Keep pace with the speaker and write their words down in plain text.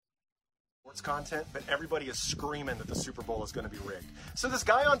content, but everybody is screaming that the Super Bowl is going to be rigged. So this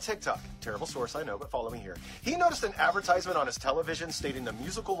guy on TikTok, terrible source I know, but follow me here, he noticed an advertisement on his television stating the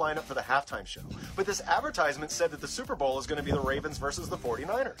musical lineup for the halftime show. But this advertisement said that the Super Bowl is going to be the Ravens versus the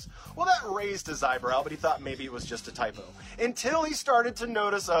 49ers. Well, that raised his eyebrow, but he thought maybe it was just a typo. Until he started to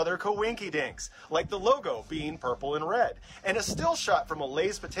notice other coinky-dinks, like the logo being purple and red, and a still shot from a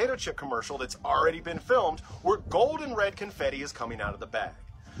Lay's potato chip commercial that's already been filmed where gold and red confetti is coming out of the bag.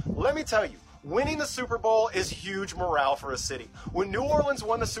 Let me tell you, winning the Super Bowl is huge morale for a city. When New Orleans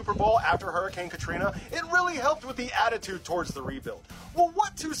won the Super Bowl after Hurricane Katrina, it really helped with the attitude towards the rebuild. Well,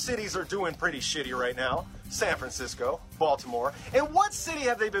 what two cities are doing pretty shitty right now? San Francisco, Baltimore, and what city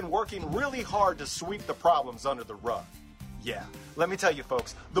have they been working really hard to sweep the problems under the rug? Yeah, let me tell you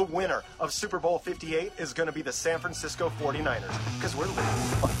folks, the winner of Super Bowl 58 is going to be the San Francisco 49ers, because we're living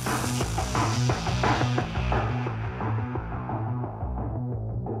fun.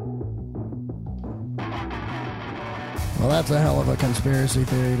 Well, that's a hell of a conspiracy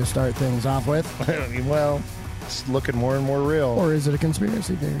theory to start things off with. Well, it's looking more and more real. Or is it a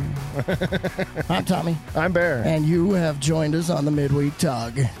conspiracy theory? I'm Tommy. I'm Bear. And you have joined us on the Midweek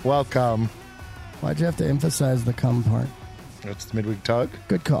Tug. Welcome. Why'd you have to emphasize the cum part? It's the Midweek Tug.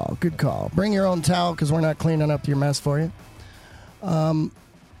 Good call, good call. Bring your own towel because we're not cleaning up your mess for you. Do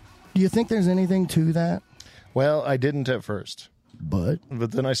you think there's anything to that? Well, I didn't at first. But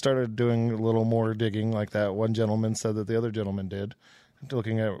then I started doing a little more digging, like that one gentleman said that the other gentleman did,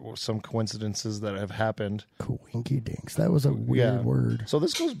 looking at some coincidences that have happened. Coinky dinks. That was a weird word. So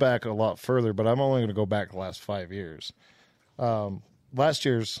this goes back a lot further, but I'm only going to go back the last 5 years. Last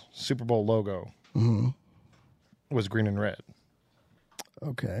year's Super Bowl logo was green and red.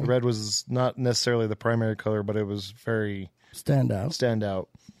 Okay. Red was not necessarily the primary color, but it was very stand out.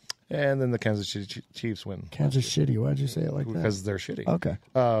 And then the Kansas City Chiefs win. Kansas Shitty. Why'd you say it like that? Because they're shitty. Okay.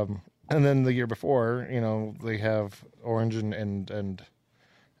 And then the year before, they have orange and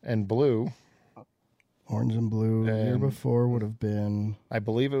blue. Orange and blue. The year before would have been... I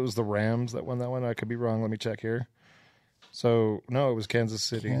believe it was the Rams that won that one. I could be wrong. Let me check here. So, no, it was Kansas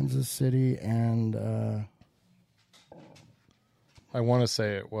City. Kansas City and... I want to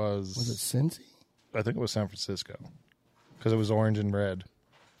say it was... Was it Cincy? I think it was San Francisco. Because it was orange and red.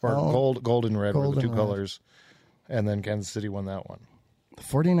 Or gold and red were the two colors. And then Kansas City won that one. The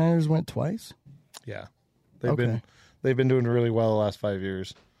 49ers went twice? Yeah. They've been doing really well the last 5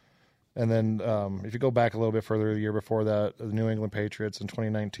 years. And then if you go back a little bit further, the year before that, the New England Patriots in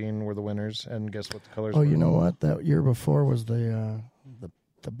 2019 were the winners. And guess what the colors were? Oh, you know what? That year before was the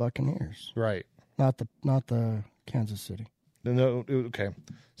Buccaneers. Right. Not the Kansas City. No, okay.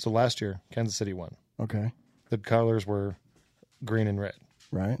 So last year, Kansas City won. Okay. The colors were green and red.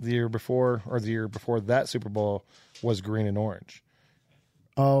 Right. The year before that Super Bowl was green and orange.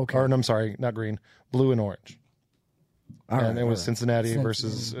 Oh, okay. Or, no, I'm sorry, not green, blue and orange. It was Cincinnati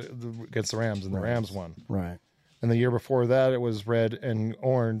versus against the Rams, and the Rams won. Right. And the year before that, it was red and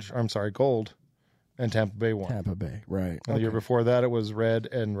orange. Gold, and Tampa Bay won. Tampa Bay, right. And the year before that, it was red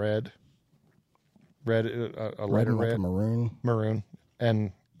and red. Red, a lighter red. Like maroon,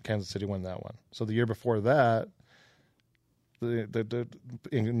 and Kansas City won that one. So the year before that, the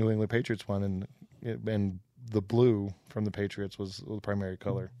New England Patriots won, and the blue from the Patriots was the primary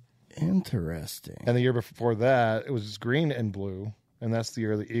color. Interesting. And the year before that, it was green and blue, and that's the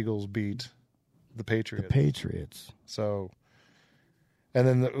year the Eagles beat the Patriots. So, and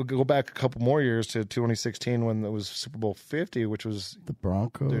then go back a couple more years to 2016 when it was Super Bowl 50, which was the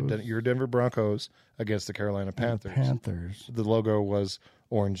Broncos. Your Denver Broncos against the Carolina Panthers. The logo was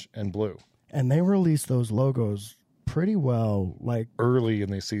orange and blue. And they released those logos pretty well, like early in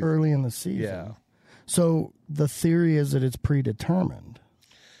the season. Yeah. So the theory is that it's predetermined.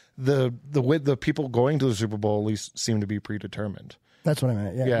 The people going to the Super Bowl at least seem to be predetermined. That's what I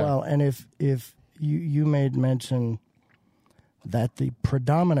meant. Yeah. Well, and if you made mention that the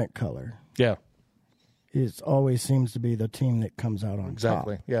predominant color, always seems to be the team that comes out on top.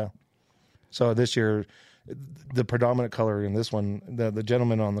 Yeah. So this year, the predominant color in this one, the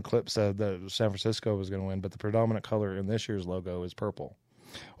gentleman on the clip said that San Francisco was going to win, but the predominant color in this year's logo is purple.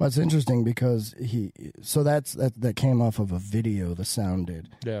 Well, it's interesting because that came off of a video, the sound did.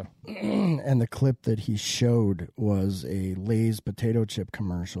 Yeah. And the clip that he showed was a Lay's potato chip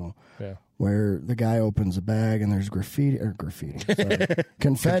commercial. Yeah. Where the guy opens a bag and there's confetti.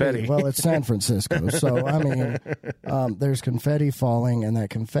 Well, it's San Francisco, so I mean, there's confetti falling, and that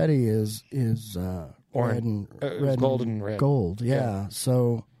confetti is red and gold and red. Gold, yeah.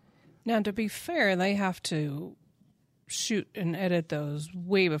 So now, to be fair, they have to shoot and edit those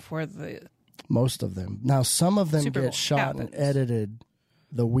way before the most of them. Now, some of them Super Bowl get shot happens. and edited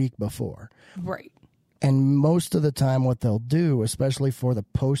the week before. Right. And most of the time what they'll do, especially for the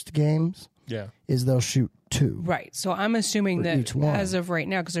post games, is they'll shoot 2. Right. So I'm assuming that each one. as of right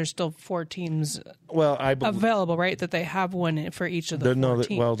now, because there's still 4 teams I available, right, that they have one for each of the 4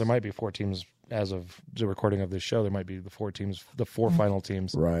 teams. Well, there might be 4 teams as of the recording of this show. There might be the 4 teams, the 4 final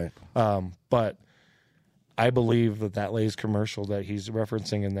teams. Right. But I believe that Lay's commercial that he's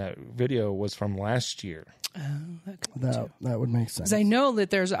referencing in that video was from last year. That would make sense. Because I know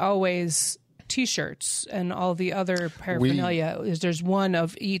that there's always T-shirts and all the other paraphernalia. There's one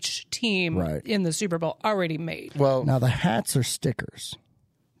of each team in the Super Bowl already made. Well, now the hats are stickers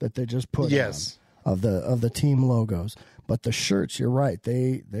that they just put on of the team logos. But the shirts, you're right.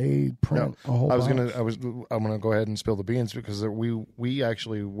 They print a whole bunch. I'm gonna go ahead and spill the beans because we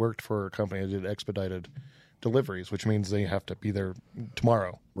actually worked for a company that did expedited deliveries, which means they have to be there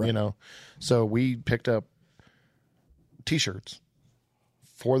tomorrow. Right. You know, so we picked up T-shirts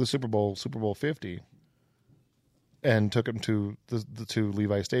for the Super Bowl 50, and took them to to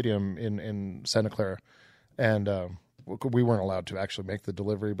Levi Stadium in Santa Clara, and we weren't allowed to actually make the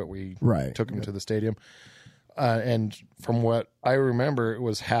delivery, but we took them to the stadium. And from what I remember, it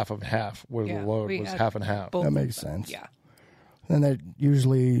was half of half. Where the load was half and half. That makes sense. Yeah. And that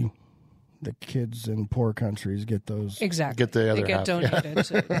usually the kids in poor countries get those. Exactly. Get the other they get half. donated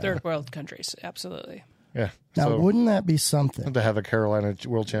to third world countries. Absolutely. Yeah. Now, wouldn't that be something to have a Carolina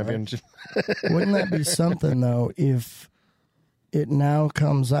World Championship? Wouldn't that be something though if it now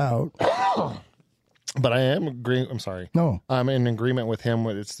comes out? But I am agreeing. I'm sorry. No, I'm in agreement with him.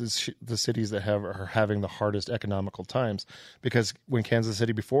 It's the cities that are having the hardest economical times, because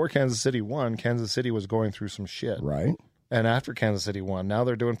before Kansas City won, Kansas City was going through some shit. Right. And after Kansas City won, now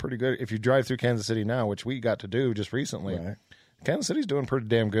they're doing pretty good. If you drive through Kansas City now, which we got to do just recently, Kansas City's doing pretty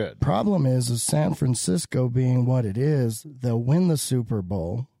damn good. Problem is San Francisco being what it is, they'll win the Super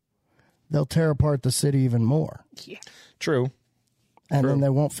Bowl, they'll tear apart the city even more. Yeah. True. And then they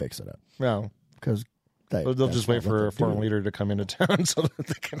won't fix it up. No. Because they'll just wait for a foreign leader to come into town so that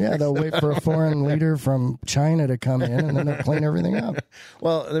they can. Yeah, they'll wait for a foreign leader from China to come in, and then they'll clean everything up.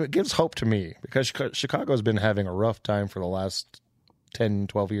 Well, it gives hope to me, because Chicago's been having a rough time for the last 10,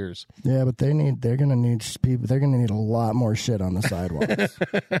 12 years. Yeah, but they're going to need people. They're going to need a lot more shit on the sidewalks.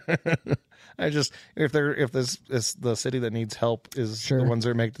 If the city that needs help is the ones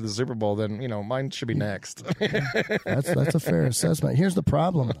that make to the Super Bowl, then mine should be next. That's a fair assessment. Here's the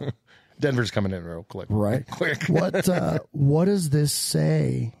problem, though. Denver's coming in real quick. Right. Quick. What does this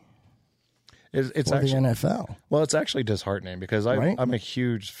say it's for actually, the NFL? Well, it's actually disheartening, because I'm a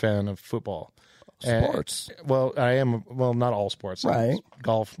huge fan of football. Sports. I am. Well, not all sports. Right.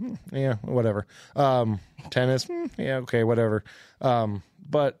 Golf. Yeah, whatever. Tennis. Yeah, okay, whatever.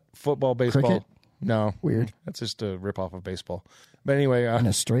 But football, baseball. Cricket? No. Weird. That's just a ripoff of baseball. But anyway. In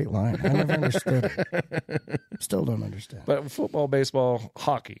a straight line. I never understood it. Still don't understand. But football, baseball,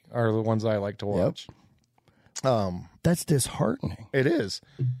 hockey are the ones I like to watch. Yep. That's disheartening. It is.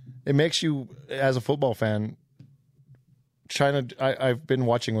 It makes you, as a football fan, I've been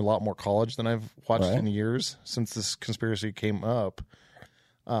watching a lot more college than I've watched in years since this conspiracy came up.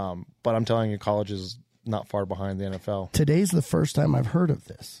 But I'm telling you, college is not far behind the NFL. Today's the first time I've heard of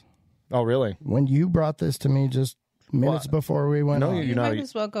this. Oh, really? When you brought this to me just minutes before we went on. You might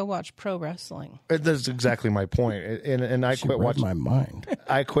as well go watch pro wrestling. That's exactly my point. And I quit watching. My mind.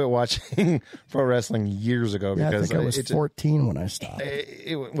 I quit watching pro wrestling years ago because I think I was 14 when I stopped.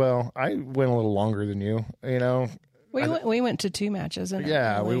 Well, I went a little longer than you. We went to 2 matches.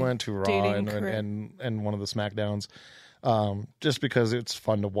 We went to Raw and one of the SmackDowns. Just because it's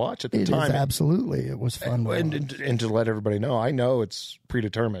fun to watch at the time. Absolutely. It was fun to watch. And to let everybody know, I know it's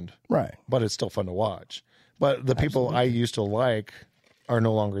predetermined. Right. But it's still fun to watch. But the people I used to like are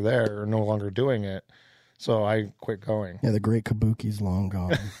no longer there, or no longer doing it. So I quit going. Yeah, the great Kabuki's long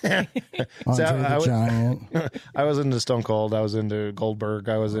gone. Andre the Giant. I was into Stone Cold. I was into Goldberg.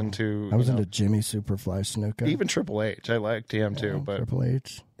 I was into Jimmy Superfly Snuka. Even Triple H. I liked him too. But Triple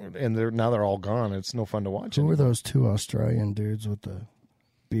H. And now they're all gone. It's no fun to watch. Who were those 2 Australian dudes with the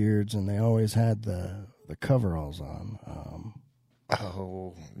beards, and they always had the coveralls on?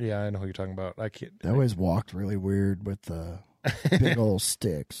 Oh, yeah, I know who you're talking about. They always walked really weird with the big old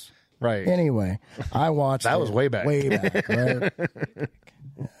sticks. Right. Anyway, I watched that was way back. Way back, right?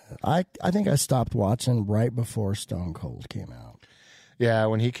 I think I stopped watching right before Stone Cold came out. Yeah,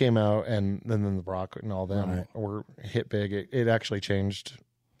 when he came out, and then The Rock and all them were hit big. It actually changed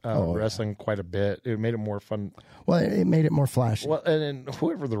wrestling quite a bit. It made it more fun. Well, it made it more flashy. Well, and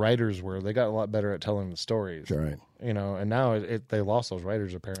whoever the writers were, they got a lot better at telling the stories. Right. And now they lost those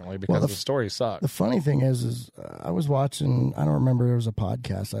writers apparently because the stories suck. The funny thing is I was watching, I don't remember, there was a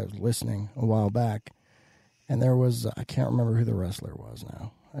podcast I was listening a while back, and there was, I can't remember who the wrestler was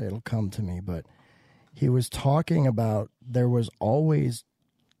now. It'll come to me, but he was talking about there was always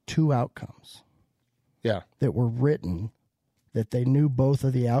two outcomes. Yeah. That were written that they knew both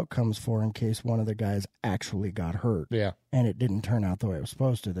of the outcomes for in case one of the guys actually got hurt. Yeah. And it didn't turn out the way it was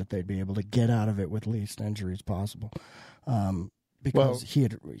supposed to, that they'd be able to get out of it with least injuries possible. Because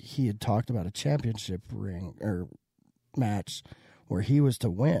he had talked about a championship ring or match where he was to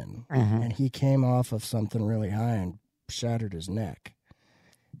win, and he came off of something really high and shattered his neck.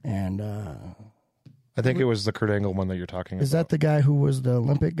 And I think it was the Kurt Angle one that you're talking about. Is that the guy who was the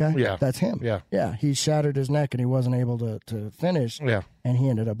Olympic guy? Yeah. That's him. Yeah. Yeah. He shattered his neck and he wasn't able to finish. Yeah. And he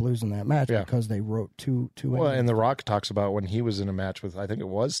ended up losing that match because they wrote two. Well, and The Rock talks about when he was in a match with, I think it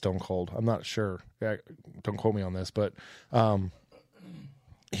was Stone Cold. I'm not sure. Don't quote me on this, but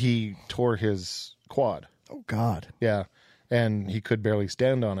he tore his quad. Oh, God. Yeah. And he could barely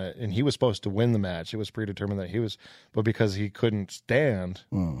stand on it. And he was supposed to win the match. It was predetermined that he was, but because he couldn't stand,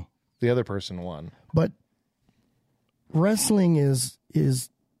 the other person won. But wrestling is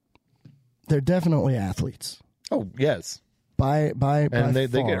they're definitely athletes. Oh, yes. By and they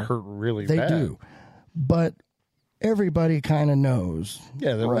far, get hurt really they bad. They do. But everybody kind of knows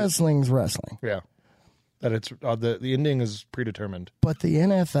wrestling's wrestling. Yeah. That it's the ending is predetermined. But the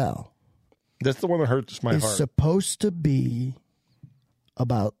NFL, that's the one that hurts my heart. It's supposed to be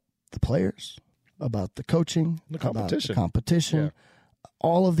about the players, about the coaching, the competition. About the competition. Yeah.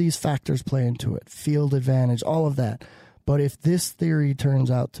 All of these factors play into it. Field advantage, all of that. But if this theory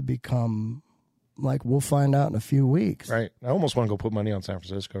turns out to become, like we'll find out in a few weeks. Right. I almost want to go put money on San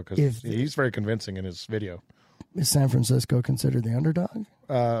Francisco because he's very convincing in his video. Is San Francisco considered the underdog?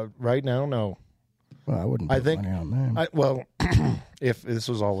 Right now, no. Well, I wouldn't put money on them. Well, if this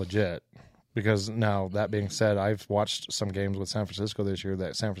was all legit, because now, that being said, I've watched some games with San Francisco this year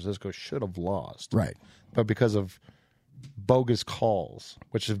that San Francisco should have lost. Right. But because of bogus calls,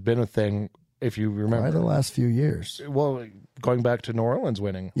 which have been a thing, if you remember. The last few years. Well, going back to New Orleans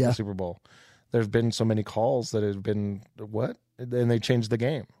winning the Super Bowl, there's been so many calls that have been, what? And they changed the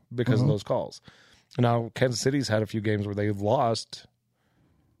game because of those calls. Now, Kansas City's had a few games where they've lost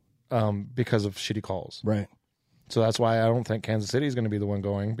because of shitty calls. Right. So that's why I don't think Kansas City is going to be the one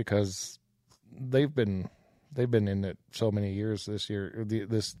going, because they've been in it so many years this year,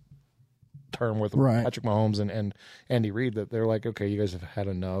 this term with Patrick Mahomes and Andy Reid, that they're like, okay, you guys have had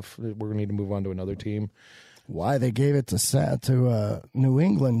enough. We're going to need to move on to another team. Why they gave it to New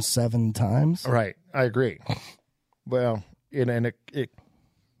England 7 times? Right, I agree. Well,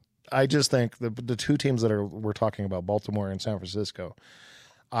 I just think the two teams that we're talking about, Baltimore and San Francisco,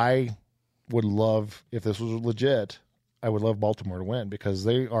 I would love, if this was legit, I would love Baltimore to win, because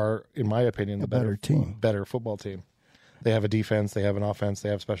they are, in my opinion, the better team, better football team. They have a defense, they have an offense, they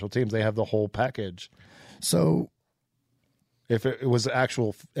have special teams, they have the whole package. So, if it was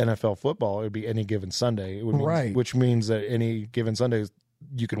actual NFL football, it would be any given Sunday. It would mean, which means that any given Sunday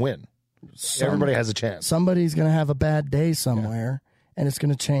you can win. Everybody has a chance. Somebody's going to have a bad day somewhere, and it's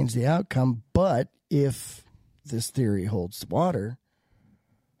going to change the outcome. But if this theory holds water,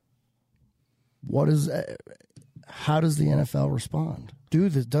 how does the NFL respond?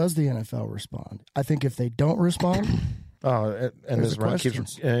 Does the NFL respond? I think if they don't respond, and this run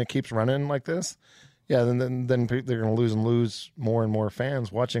keeps running like this, then they're going to lose more and more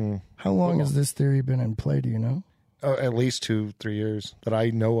fans watching. How long has this theory been in play? Do you know? At least 2-3 years that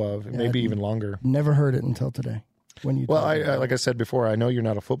I know of, maybe even longer. Never heard it until today. Like I said before, I know you're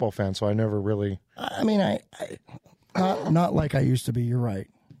not a football fan, so I never really. I mean, I not like I used to be. You're right.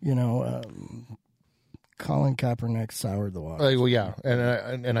 You know, Colin Kaepernick soured the water. Well, yeah,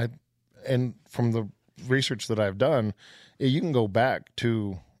 and from the research that I've done, you can go back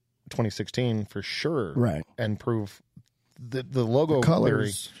to 2016 for sure, right, and prove the logo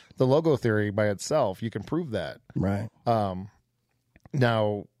theory. The logo theory by itself, you can prove that, right.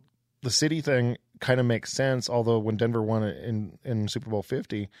 Now, the city thing kind of makes sense. Although when Denver won it in Super Bowl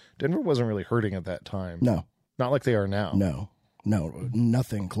 50, Denver wasn't really hurting at that time. No, not like they are now. No,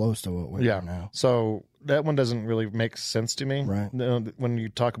 nothing close to what we are now. So that one doesn't really make sense to me. Right. When you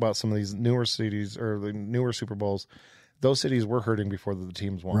talk about some of these newer cities or the newer Super Bowls, those cities were hurting before the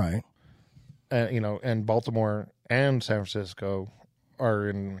teams won. Right. And Baltimore and San Francisco are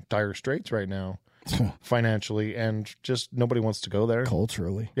in dire straits right now, financially, and just nobody wants to go there.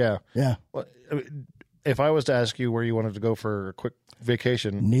 Culturally. Yeah. Yeah. if I was to ask you where you wanted to go for a quick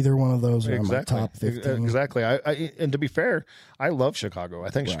vacation, neither one of those are in my top 15. Exactly. And to be fair, I love Chicago. I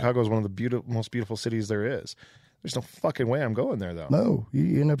think Chicago is one of the most beautiful cities there is. There's no fucking way I'm going there, though. No,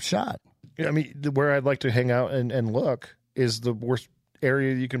 you end up shot. I mean, where I'd like to hang out and look is the worst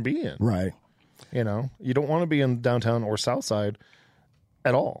area you can be in. Right. You know, you don't want to be in downtown or south side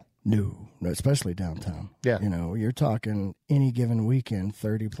at all. No, especially downtown. Yeah. You know, you're talking any given weekend,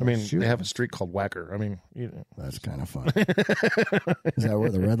 30 plus. I mean, shootings. they have a street called Whacker. I mean, that's kind of fun. Is that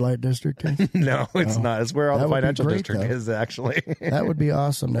where the red light district is? No, it's not. It's where all the financial district is, actually. That would be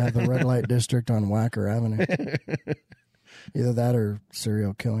awesome to have the red light district on Whacker Avenue. Either that or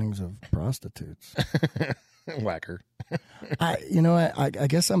serial killings of prostitutes. Whacker. I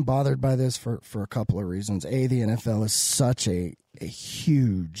guess I'm bothered by this for a couple of reasons. A, the NFL is such a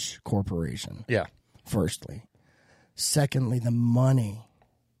huge corporation. Yeah. Firstly. Secondly, the money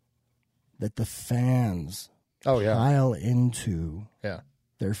that the fans pile into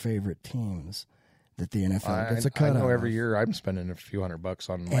their favorite teams that the NFL gets a cut I know out every of. year I'm spending a few $100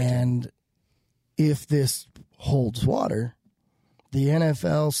 on my and team. If this holds water, the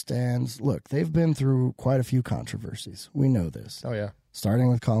NFL stands. Look, they've been through quite a few controversies. We know this. Oh, yeah. Starting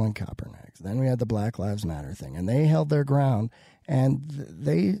with Colin Kaepernick. Then we had the Black Lives Matter thing, and they held their ground,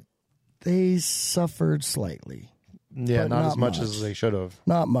 and they suffered slightly. Yeah, not as much as they should have.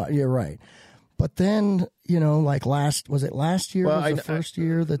 Not much. You're right. But then, like last year was the first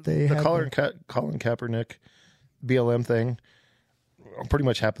year that they had Colin Kaepernick BLM thing pretty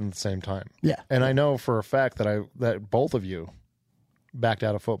much happened at the same time. Yeah. And I know for a fact that both of you backed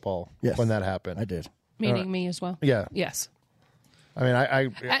out of football when that happened. I did. Meaning me as well. Yeah. Yes. I mean,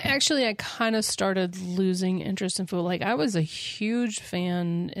 I kind of started losing interest in football. Like, I was a huge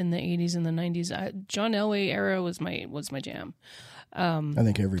fan in the 80s and the 90s. John Elway era was my jam. I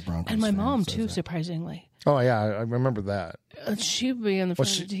think every Broncos and my mom too, that. Surprisingly. Oh yeah, I remember that. She'd be in the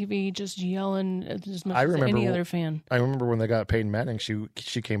front of the TV just yelling as much as any other fan. I remember when they got Peyton Manning,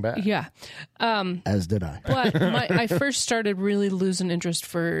 she came back. Yeah, as did I. But I first started really losing interest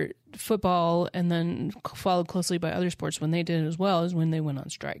for football, and then followed closely by other sports when they did as well, is when they went on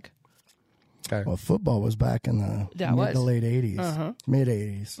strike. Okay. Well, football was back in the mid to late 80s, mid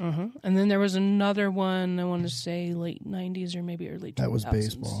 80s. And then there was another one, I want to say late 90s or maybe early 2000s. That was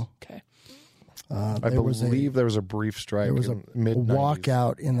baseball. Okay. I believe there was a brief strike. There was a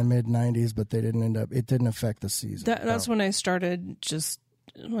walkout in the mid 90s, but they didn't it didn't affect the season. That's when I started just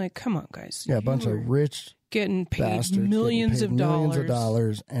like, come on, guys. Yeah, a bunch of rich getting paid millions of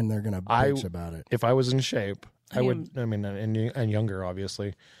dollars, and they're going to bitch about it. If I was in shape, and younger,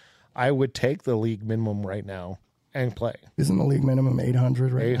 obviously, I would take the league minimum right now and play. Isn't the league minimum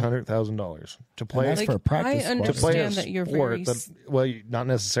 $800 right $800,000 to play? And that's for a practice. I understand that you're very... not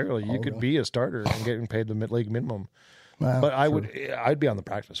necessarily. You could be a starter and getting paid the league minimum. Well, but I'd be on the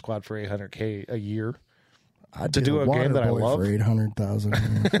practice squad for $800K a year. I'd do a game that I love for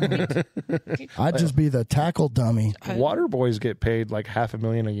 $800,000. I'd just be the tackle dummy. Water boys get paid like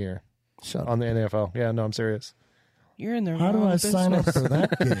 $500,000 a year on the NFL. Yeah, no, I'm serious. You're in the How wrong do I business. sign up for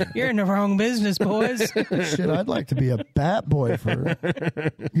that gig? You're in the wrong business, boys. Shit, I'd like to be a bat boy for.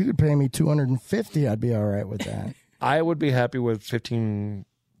 You could pay me $250. I'd be all right with that. I would be happy with $1,500,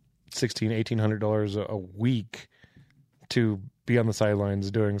 $1,600, $1,800 a week to be on the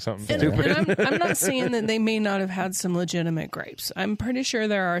sidelines doing something stupid. And I'm not saying that they may not have had some legitimate gripes. I'm pretty sure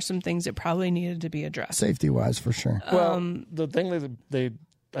there are some things that probably needed to be addressed. Safety wise, for sure. Well, the thing that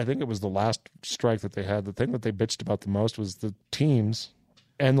I think it was the last strike that they had. The thing that they bitched about the most was the teams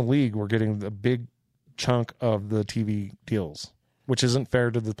and the league were getting the big chunk of the TV deals, which isn't fair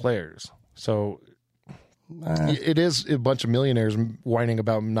to the players. So it is a bunch of millionaires whining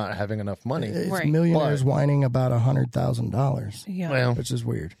about not having enough money. It's millionaires whining about $100,000. Yeah, which is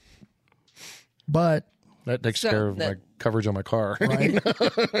weird. But that takes care of my coverage on my car, right?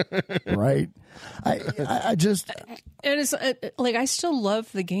 Right. I just, and it's like I still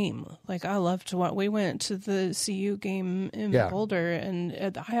love the game. Like I love to watch. We went to the CU game in Boulder,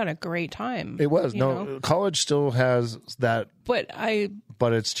 and I had a great time. It was college still has that,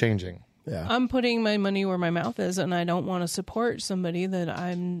 but it's changing. Yeah, I'm putting my money where my mouth is, and I don't want to support somebody that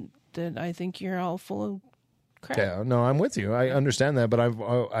I think you're all full of crap. Yeah, no, I'm with you. I understand that, but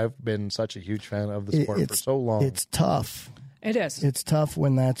I've been such a huge fan of the sport for so long. It's tough. It is. It's tough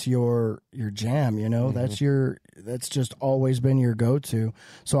when that's your jam, Mm-hmm. That's just always been your go-to.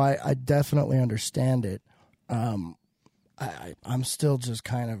 So I definitely understand it. I'm still just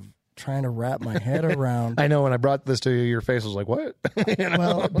kind of trying to wrap my head around. I know when I brought this to you, your face was like, what?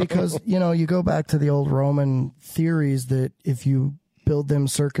 Well, because, you go back to the old Roman theories that if you build them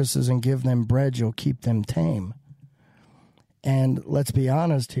circuses and give them bread, you'll keep them tame. And let's be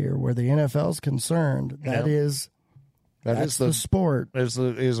honest here, where the NFL's concerned, that's the sport. It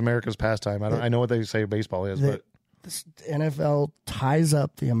is America's pastime. I know what they say baseball is, but the NFL ties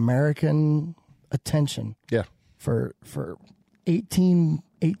up the American attention. Yeah. For 18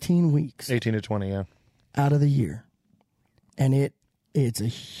 weeks. 18 to 20, yeah. Out of the year. And it's a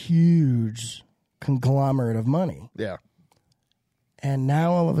huge conglomerate of money. Yeah. And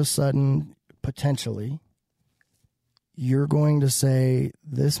now all of a sudden, potentially, you're going to say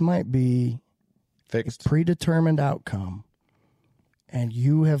this might be fixed, a predetermined outcome, and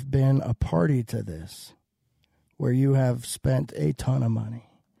you have been a party to this, where you have spent a ton of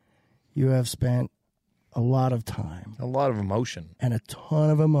money. You have spent a lot of time. A lot of emotion. And a ton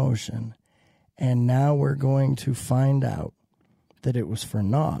of emotion. And now we're going to find out that it was for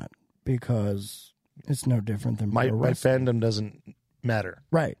naught, because it's no different than my pro wrestling. fandom doesn't matter.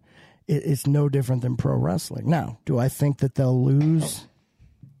 Right. It's no different than pro wrestling. Now, do I think that they'll lose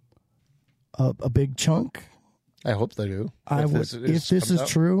a big chunk? I hope they do. If this is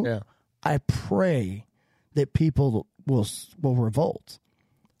true, yeah. I pray that people will revolt.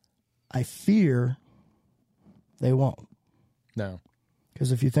 I fear they won't. No.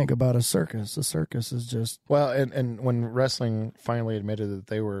 Because if you think about a circus is just... Well, and when wrestling finally admitted that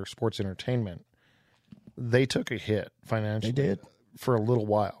they were sports entertainment, they took a hit financially. They did. For a little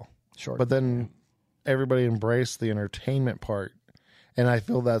while. Sure. But then everybody embraced the entertainment part, and I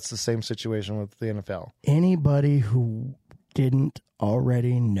feel that's the same situation with the NFL. Anybody who didn't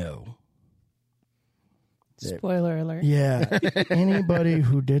already know... Spoiler alert. Yeah. Anybody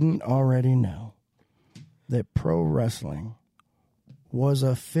who didn't already know that pro wrestling was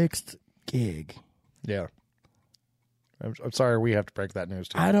a fixed gig. Yeah. I'm sorry we have to break that news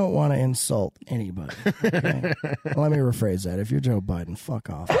to you. I don't want to insult anybody. Okay? Let me rephrase that. If you're Joe Biden, fuck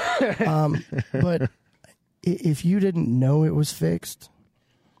off. But if you didn't know it was fixed,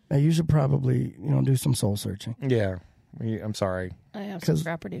 you should probably do some soul searching. Yeah. I'm sorry. I have some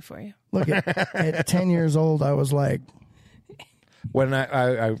property for you. Look, at 10 years old, I was like... When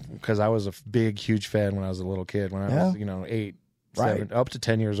because I was a big, huge fan when I was a little kid. When I was, 8, 7, up to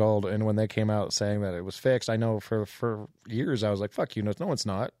 10 years old, and when they came out saying that it was fixed, I know for years I was like, "Fuck you, no, it's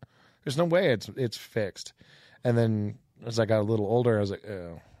not. There's no way it's fixed." And then as I got a little older, I was like,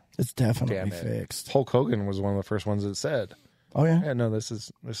 "Oh, it's definitely fixed." Hulk Hogan was one of the first ones that said, "Oh yeah, yeah, no, this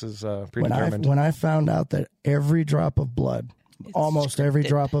is predetermined." When I found out that every drop of blood, almost every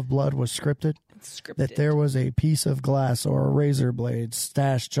drop of blood, was scripted, that there was a piece of glass or a razor blade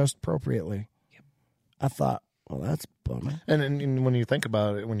stashed just appropriately, I thought, well, that's bummer. And when you think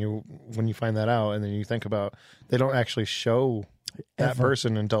about it, when you find that out, and then you think about they don't actually show that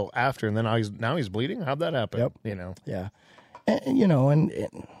person until after, and then now he's bleeding. How'd that happen? Yep. Yeah,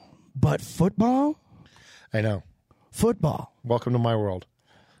 and but football. I know. Football. Welcome to my world,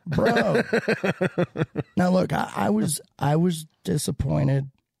 bro. Now look, I was disappointed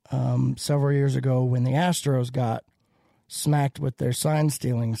several years ago when the Astros got smacked with their sign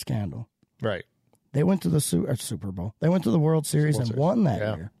stealing scandal. Right. They went to the Super Bowl. They went to the World Series and won that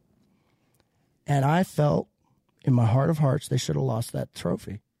year. And I felt, in my heart of hearts, they should have lost that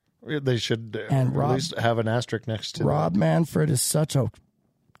trophy. They should at least have an asterisk next to Rob Manfred is such a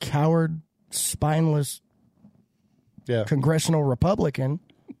coward, spineless congressional Republican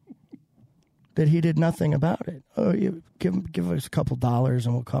that he did nothing about it. Oh, you give us a couple dollars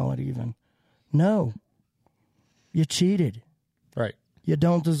and we'll call it even. No. You cheated. Right. You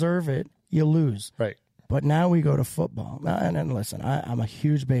don't deserve it. You lose. Right. But now we go to football. Now, and listen, I'm a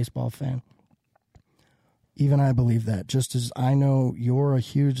huge baseball fan. Even I believe that. Just as I know you're a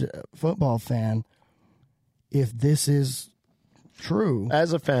huge football fan, if this is true.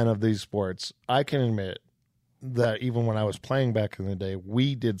 As a fan of these sports, I can admit that even when I was playing back in the day,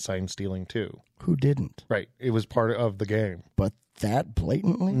 we did sign stealing too. Who didn't? Right. It was part of the game. But that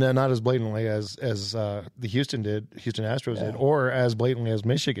blatantly? No, not as blatantly as the Houston Astros did, or as blatantly as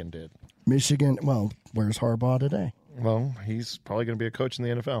Michigan did. Michigan, well, where's Harbaugh today? Well, he's probably going to be a coach in the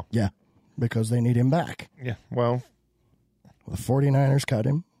NFL. Yeah, because they need him back. Yeah, well. The 49ers cut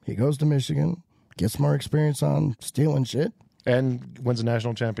him. He goes to Michigan, gets more experience on stealing shit. And wins a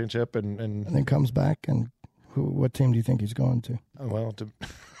national championship. And then comes back, and what team do you think he's going to? Well,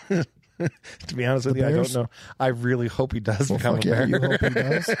 to be honest with you, Bears? I don't know. I really hope he does become a Bear. You hope he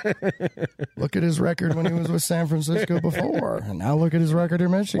does. Look at his record when he was with San Francisco before, and now look at his record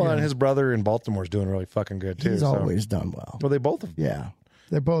in Michigan. Well, and his brother in Baltimore is doing really fucking good, too. He's always done well. Well, they both have. Yeah.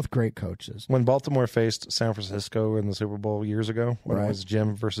 They're both great coaches. When Baltimore faced San Francisco in the Super Bowl years ago, when it was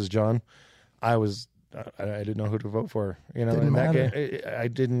Jim versus John, I was I didn't know who to vote for. You know, Didn't in that matter. game, I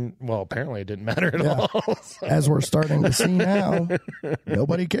didn't. Well, apparently, it didn't matter at all. So. As we're starting to see now,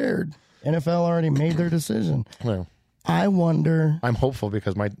 nobody cared. NFL already made their decision. Well, I wonder. I'm hopeful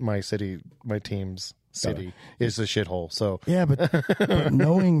because my team's city is a shithole. So Yeah, but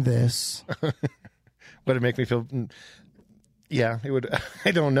knowing this, would it make me feel? Yeah, it would.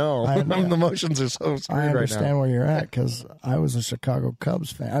 I don't know. The emotions are so screwed I right understand now. where you're at because I was a Chicago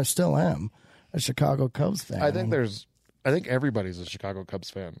Cubs fan. I still am a Chicago Cubs fan. I think everybody's a Chicago Cubs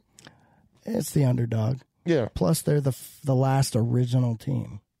fan. It's the underdog. Yeah, Plus, they're the last original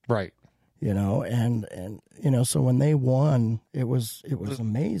team. right. You know, and you know, so when they won, it was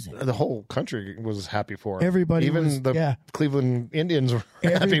amazing. The whole country was happy for him. Everybody even was- the yeah. Cleveland Indians were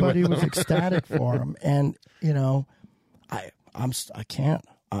happy Everybody with was him. ecstatic for him, and you know, I can't.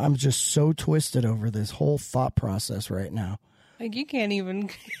 I'm just so twisted over this whole thought process right now. Like you can't even.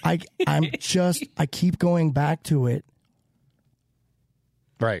 I keep going back to it.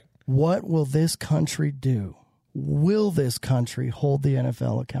 Right. What will this country do? Will this country hold the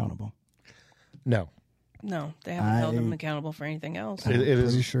NFL accountable? No. No, they haven't held him accountable for anything else. I'm It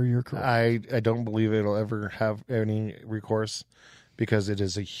is- pretty sure you're correct. I don't believe it'll ever have any recourse because it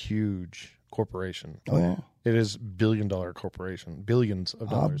is a huge corporation. Oh yeah, It is $1 billion corporation, billions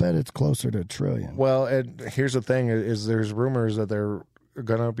of I'll dollars. bet it's closer to $1 trillion. Well, and here's the thing: is there's rumors that they're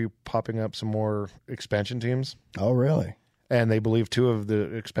gonna be popping up some more expansion teams, Oh really? and they believe two of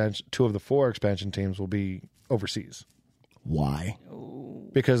the 4 expansion teams will be overseas Why?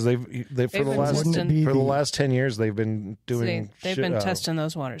 because they've for the been last Wouldn't it be for the the- last 10 years they've been doing. They've shit been out. testing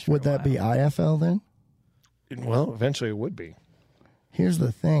those waters. For Would a that be while. IFL then? Well, eventually it would be, Here's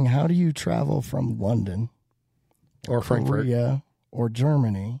the thing: how do you travel from London, or Frankfurt. Korea, or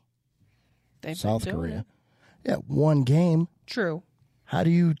Germany, They've South been doing Korea? it. Yeah, one game. True. How do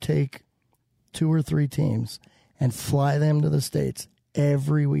you take 2 or 3 teams and fly them to the States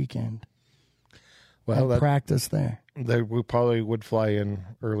every weekend Well, and practice there? we probably would fly in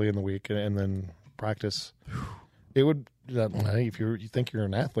early in the week and then practice. It would if you think you're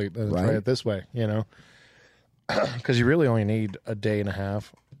an athlete, then try Right. it this way, you know, because you really only need a day and a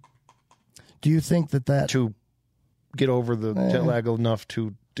half Do you think that to get over the jet lag enough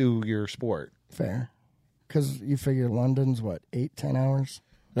to do your sport. fair? Because you figure London's what, 8-10 hours?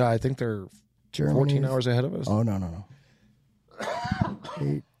 No, I think they're 14 Germany's- hours ahead of us. Oh no.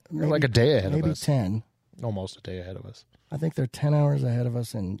 8, They're like a day ahead of maybe us. 10. Almost a day ahead of us. I think they're 10 hours ahead of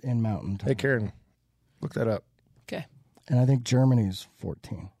us in Mountain Time. Hey, Karen, look that up. Okay. And I think Germany's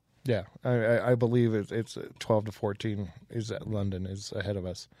 14. Yeah, I believe it's 12 to 14 is that London is ahead of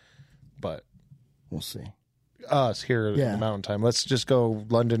us, but We'll see. us here Yeah. in the Mountain Time. Let's just go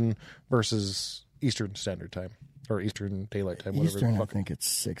London versus Eastern Standard Time or Eastern Daylight Time. Whatever Eastern, the I fuck. think it's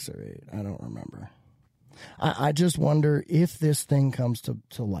 6 or 8. I don't remember. I just wonder if this thing comes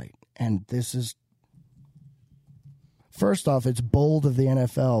to light. And this is, first off, it's bold of the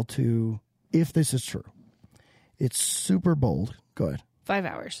NFL to, if this is true, it's super bold. Go ahead. 5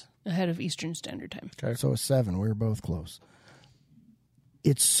 hours ahead of Eastern Standard Time. Okay. So a 7. We were both close.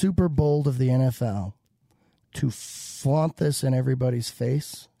 It's super bold of the NFL to flaunt this in everybody's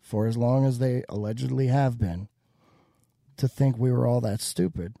face for as long as they allegedly have been, to think we were all that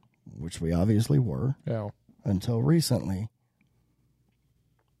stupid, which we obviously were Yeah. until recently.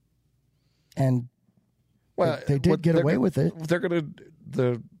 And Well, they did what get they're away go- with it. They're going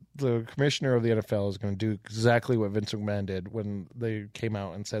to the commissioner of the NFL is going to do exactly what Vince McMahon did when they came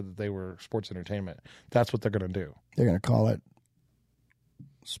out and said that they were sports entertainment. That's what they're going to do. They're going to call it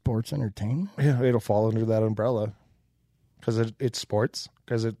sports entertainment. Yeah, it'll fall under that umbrella because it's sports.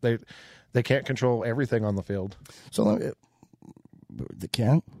 Because they can't control everything on the field. So they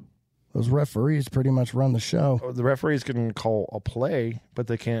can't. Those referees pretty much run the show. The referees can call a play, but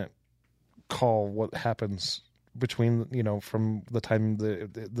they can't call what happens between, from the time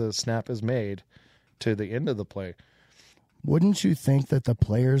the snap is made to the end of the play. Wouldn't you think that the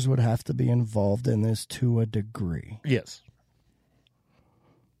players would have to be involved in this to a degree? Yes.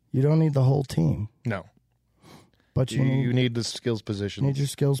 You don't need the whole team, No. but you You need the skills positions. need your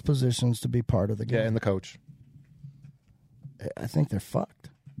skills positions to be part of the game. Yeah, and the coach. I think they're fucked.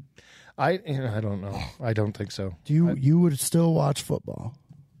 I don't know. I don't think so. You would still watch football,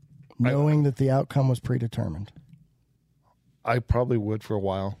 knowing that the outcome was predetermined. I probably would for a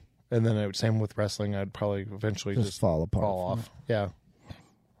while, and then same with wrestling. I'd probably eventually Just fall apart fall from off. Yeah,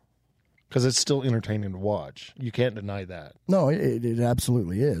 because it's still entertaining to watch. You can't deny that. No, it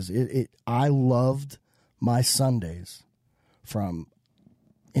absolutely is. I loved my Sundays from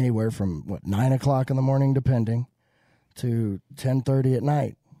anywhere from 9 o'clock in the morning, depending, to 10:30 at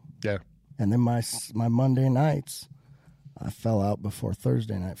night. Yeah, And then my Monday nights, I fell out before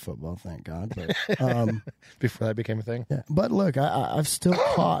Thursday night football, thank God. But, before that became a thing? Yeah. But look, I've still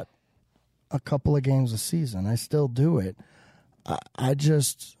caught a couple of games a season. I still do it. I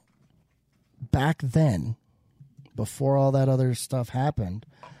just, back then, before all that other stuff happened,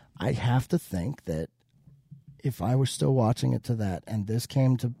 I have to think that if I was still watching it to that and this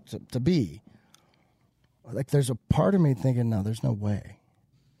came to be, like, there's a part of me thinking, no, there's no way.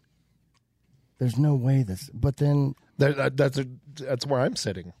 There's no way this. But then that's where I'm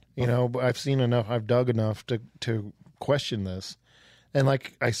sitting. You know, I've seen enough. I've dug enough to question this. And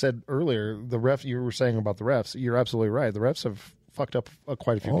like I said earlier, the ref. You were saying about the refs. You're absolutely right. The refs have fucked up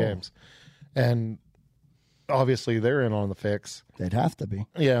quite a few games, and obviously they're in on the fix. They'd have to be.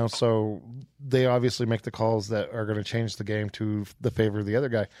 Yeah. So they obviously make the calls that are going to change the game to the favor of the other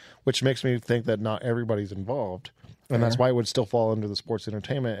guy, which makes me think that not everybody's involved. And that's why it would still fall under the sports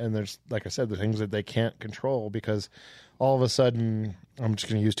entertainment. And there's, like I said, the things that they can't control because all of a sudden, I'm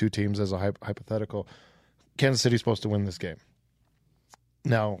just going to use two teams as a hypothetical. Kansas City's supposed to win this game.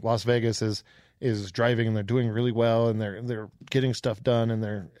 Now, Las Vegas is driving and they're doing really well and they're getting stuff done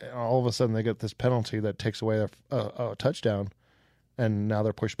and all of a sudden they get this penalty that takes away a touchdown, and now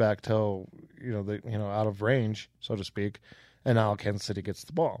they're pushed back till out of range, so to speak, and now Kansas City gets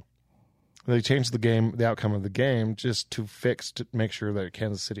the ball. They changed the outcome of the game, just to make sure that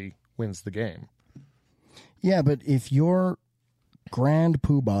Kansas City wins the game. Yeah, but if your grand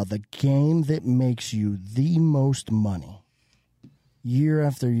poobah, the game that makes you the most money, year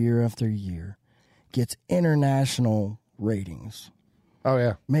after year after year, gets international ratings. Oh,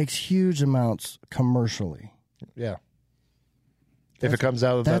 yeah. Makes huge amounts commercially. Yeah. If it comes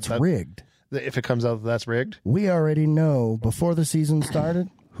out that's rigged. If it comes out that's rigged? We already know before the season started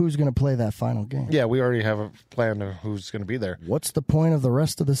who's going to play that final game. Yeah, we already have a plan of who's going to be there. What's the point of the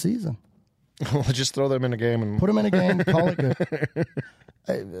rest of the season? Just throw them in a game and put them in a game, call it good.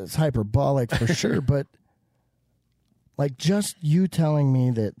 It's hyperbolic for sure, but like just you telling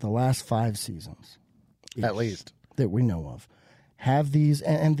me that the last 5 seasons, at least that we know of, have these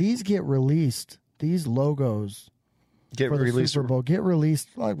and these get released. These logos get released. Super Bowl get released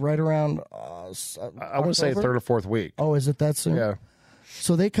like right around. I want to say third or fourth week. Oh, is it that soon? Yeah.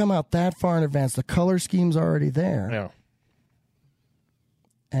 So they come out that far in advance. The color scheme's already there. Yeah.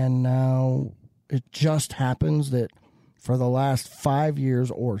 And now it just happens that for the last 5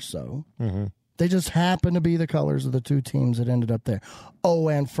 years or so, they just happen to be the colors of the two teams that ended up there. Oh,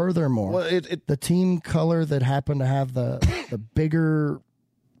 and furthermore, the team color that happened to have the bigger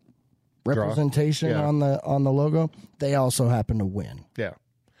representation on the logo, they also happen to win. Yeah.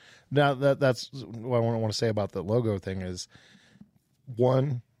 Now that's what I want to say about the logo thing is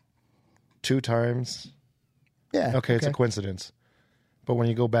 1, 2 times. Yeah. Okay, it's a coincidence. But when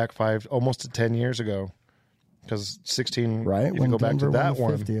you go back almost to 10 years ago, because 16, right? If when you go Denver back to that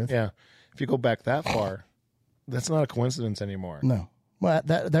one, 50th. yeah. If you go back that far, that's not a coincidence anymore. No. Well,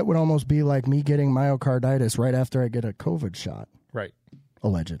 that would almost be like me getting myocarditis right after I get a COVID shot. Right.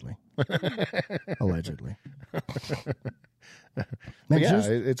 Allegedly. Allegedly. Yeah,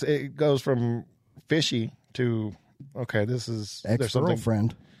 it goes from fishy to okay. This is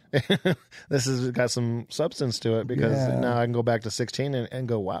ex-girlfriend. This has got some substance to it because now I can go back to 16 and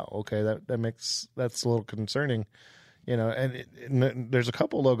go, wow, okay, that's a little concerning, And there's a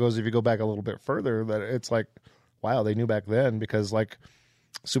couple logos if you go back a little bit further that it's like, wow, they knew back then because like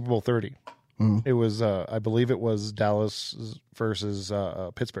Super Bowl 30, it was I believe it was Dallas versus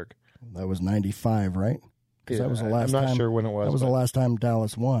Pittsburgh. That was 95, right? Because that was the last time. I'm not sure when it was. That was the last time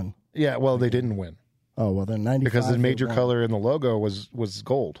Dallas won. Yeah, well, they didn't win. Oh, well, then 95. Because the major color in the logo was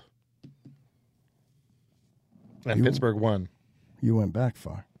gold. And Pittsburgh won. You went back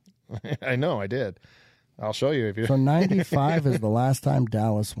far. I know, I did. I'll show you if you. So 95 is the last time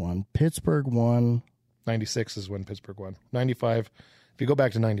Dallas won. Pittsburgh won. 96 is when Pittsburgh won. 95. If you go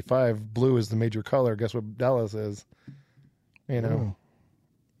back to 95, blue is the major color. Guess what Dallas is? Oh.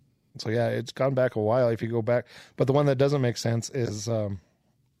 So yeah, it's gone back a while if you go back. But the one that doesn't make sense is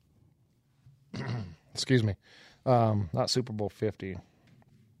excuse me. Not Super Bowl 50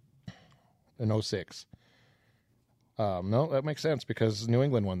 in 06. No, that makes sense because New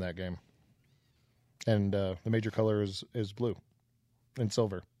England won that game. And the major color is blue and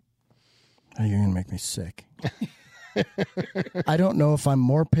silver. Oh, you're going to make me sick. I don't know if I'm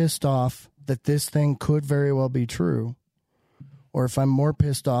more pissed off that this thing could very well be true or if I'm more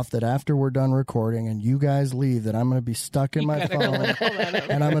pissed off that after we're done recording and you guys leave that I'm going to be stuck in my phone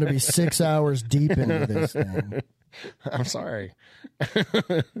and I'm going to be 6 hours deep into this thing. I'm sorry.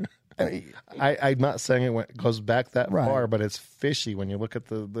 I'm not saying goes back that far, but it's fishy when you look at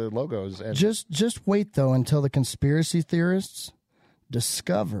the logos. And just wait though until the conspiracy theorists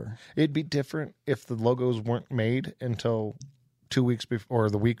discover. It'd be different if the logos weren't made until 2 weeks before, or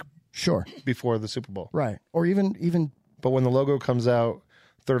the week before the Super Bowl, right? Or even. But when the logo comes out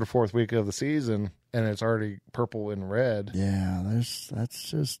third or fourth week of the season and it's already purple and red,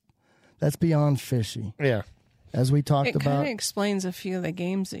 that's beyond fishy. Yeah. As we talked about. It kind of explains a few of the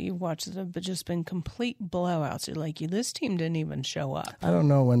games that you've watched that have just been complete blowouts. You're like, this team didn't even show up. I don't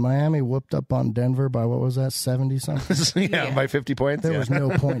know. When Miami whooped up on Denver by, what was that, 70-something? By 50 points. There was no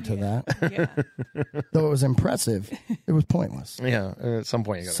point to that. Though it was impressive, it was pointless. Yeah, at some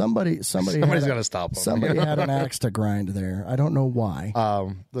point you got somebody's got to stop them. Somebody had an axe to grind there. I don't know why.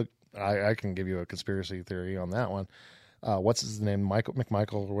 Look, I can give you a conspiracy theory on that one. What's his name? Michael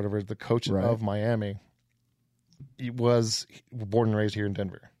McMichael or whatever, the coach of Miami. He was born and raised here in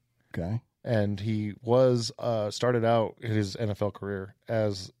Denver. Okay. And he was started out his NFL career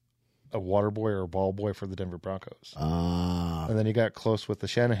as a water boy or a ball boy for the Denver Broncos. And then he got close with the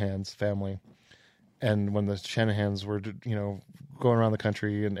Shanahan's family. And when the Shanahans were, going around the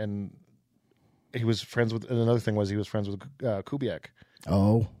country, and he was friends with, and another thing was he was friends with Kubiak.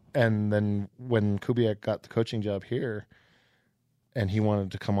 Oh. And then when Kubiak got the coaching job here, and he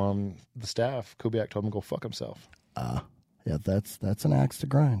wanted to come on the staff, Kubiak told him to go fuck himself. Yeah, that's an axe to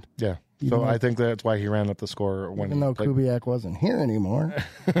grind. Yeah. So I think that's why he ran up the score. Even though Kubiak wasn't here anymore,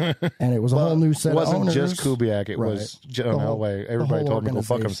 and it was a whole new set of owners. It wasn't just Kubiak. It was John Elway. Everybody told him to go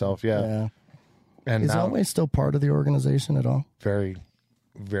fuck himself. Yeah. And is Elway still part of the organization at all? Very,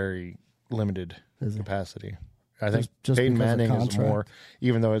 very limited capacity. I think just Peyton Manning is more,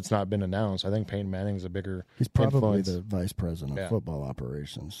 even though it's not been announced, I think Peyton Manning is a bigger He's probably influence. the vice president of football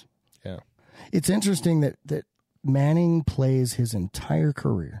operations. Yeah. It's interesting that Manning plays his entire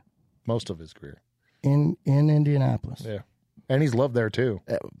career. Most of his career. In Indianapolis. Yeah. And he's loved there too.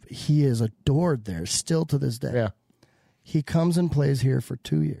 He is adored there still to this day. Yeah. He comes and plays here for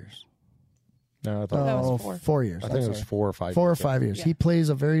 2 years. No, I thought that was 4. 4 years. I think it was 4 or 5 4 or 5 years. Yeah. He plays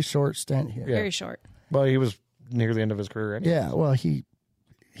a very short stint here. Very short. Well, he was near the end of his career anyway. Yeah, well, he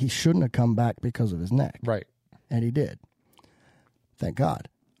shouldn't have come back because of his neck. Right. And he did. Thank God.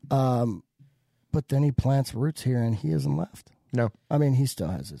 But then he plants roots here and he isn't left. No. I mean, he still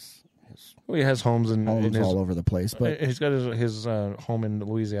has his he has homes all over the place. But he's got his home in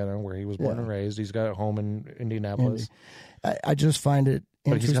Louisiana where he was born and raised. He's got a home in Indianapolis. I just find it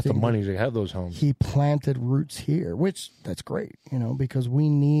interesting. But he's got the money to have those homes. He planted roots here, which that's great, because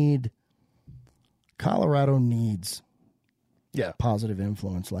Colorado needs positive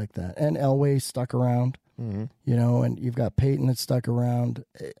influence like that. And Elway stuck around, and you've got Peyton that stuck around.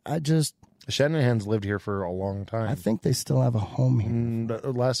 The Shanahan's lived here for a long time. I think they still have a home here.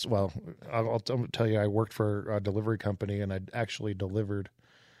 I'll tell you, I worked for a delivery company, and I actually delivered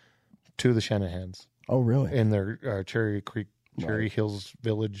to the Shanahans. Oh, really? In their Cherry Hills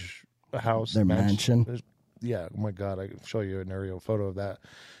Village house. Their mansion. Yeah. Oh, my God. I can show you an aerial photo of that.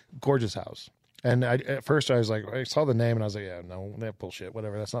 Gorgeous house. And at first I was like, I saw the name and I was like, yeah, no, that bullshit,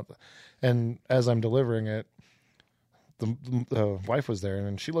 whatever. That's not and as I'm delivering it, the wife was there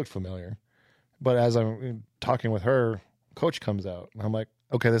and she looked familiar. But as I'm talking with her, Coach comes out and I'm like,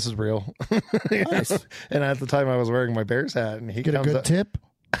 okay, this is real. Nice. And at the time I was wearing my Bears hat and he get comes a good tip?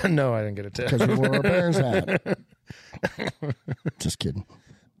 No, I didn't get a tip. Because you wore a Bears hat. Just kidding.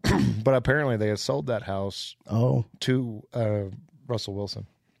 But apparently they had sold that house to Russell Wilson.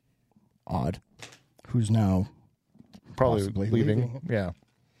 Odd. Who's now probably leaving. Yeah.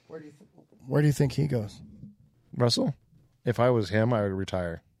 Where do you think he goes? Russell? If I was him, I would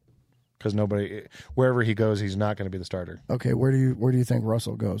retire. Because wherever he goes, he's not going to be the starter. Okay, where do you think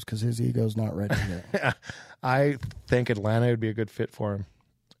Russell goes? Because his ego's not ready yet. I think Atlanta would be a good fit for him.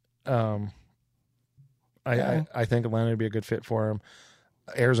 I think Atlanta would be a good fit for him.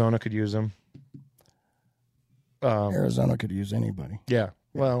 Arizona could use him. Arizona could use anybody. Yeah.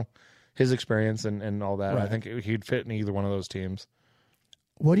 Well, his experience and all that, right. I think he'd fit in either one of those teams.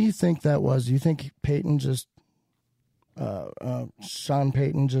 What do you think that was? Do you think Peyton just Sean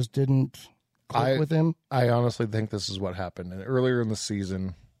Payton just didn't click with him? I honestly think this is what happened. And earlier in the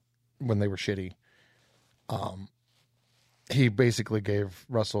season, when they were shitty, he basically gave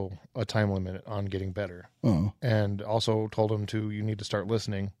Russell a time limit on getting better, and also told him you need to start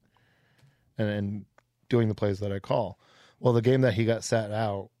listening and doing the plays that I call. Well, the game that he got sat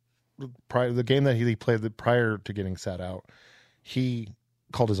out, the game that he played prior to getting sat out, he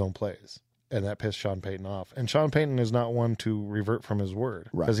called his own plays. And that pissed Sean Payton off. And Sean Payton is not one to revert from his word.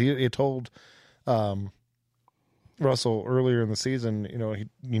 Because he told Russell earlier in the season, you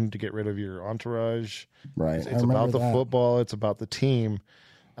need to get rid of your entourage. Right. It's about the football. It's about the team.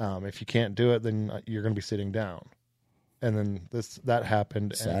 If you can't do it, then you're going to be sitting down. And then that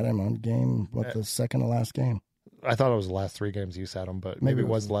happened. Sat him on game, the second to last game? I thought it was the last 3 games you sat him, but maybe it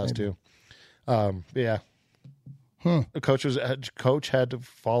was the last 2. Yeah. The coach had to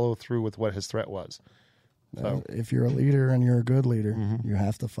follow through with what his threat was. So. If you're a leader and you're a good leader, you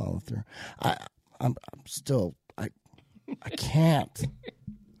have to follow through. I'm still I can't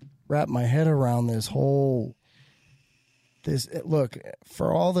wrap my head around this whole look,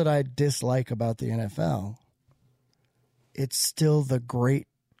 for all that I dislike about the NFL, it's still the great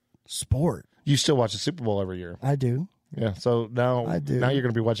sport. You still watch the Super Bowl every year. I do. Yeah, so now I do. Now you're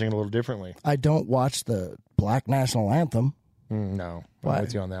going to be watching it a little differently. I don't watch the Black National Anthem. No, I'm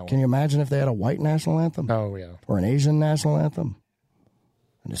with you on that one. Can you imagine if they had a white national anthem? Oh, yeah. Or an Asian national anthem?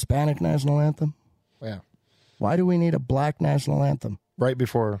 An Hispanic national anthem? Yeah. Why do we need a black national anthem? Right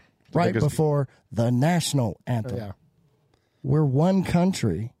before the national anthem. Yeah. We're one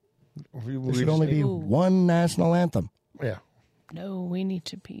country. There should only be one national anthem. Yeah. No, we need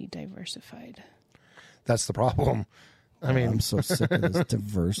to be diversified. That's the problem. I mean, I'm so sick of this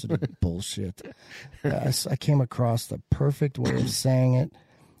diversity bullshit. I came across the perfect way of saying it: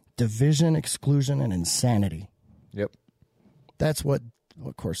 division, exclusion, and insanity. Yep. That's what. Well,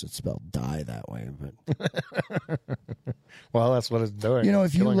 of course, it's spelled "die" that way, but well, that's what it's doing.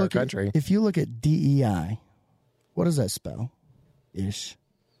 If you look at DEI, what does that spell? Ish.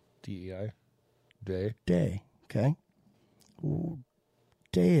 DEI. Day. Day. Okay. Ooh,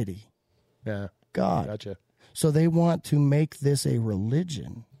 deity. Yeah. God. Gotcha. So they want to make this a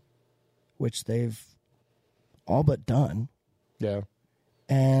religion, which they've all but done. Yeah.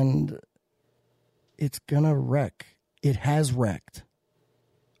 And it's going to wreck. It has wrecked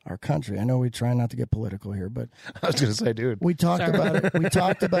our country. I know we try not to get political here, but I was going to say, dude, we talked about it. We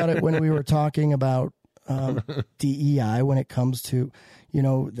talked about it when we were talking about DEI when it comes to,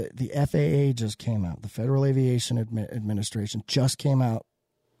 the FAA just came out. The Federal Aviation Administration just came out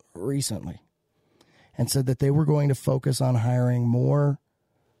recently and said that they were going to focus on hiring more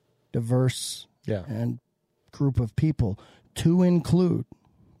diverse and group of people to include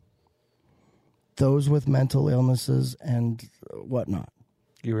those with mental illnesses and whatnot.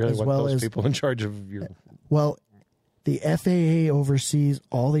 You really want those people in charge of your... Well, the FAA oversees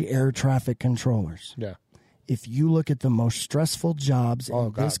all the air traffic controllers. Yeah. If you look at the most stressful jobs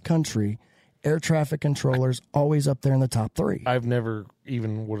in this country, air traffic controllers always up there in the top 3. I've never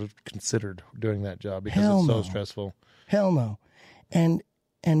even would have considered doing that job because it's so stressful. Hell no. And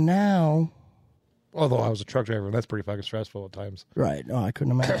now... Although I was a truck driver, and that's pretty fucking stressful at times. Right. No, I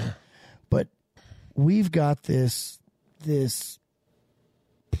couldn't imagine. But we've got this,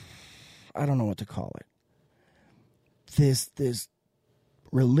 I don't know what to call it. This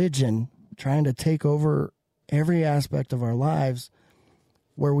religion trying to take over every aspect of our lives,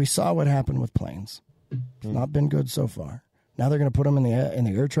 where we saw what happened with planes. It's not been good so far. Now they're going to put them in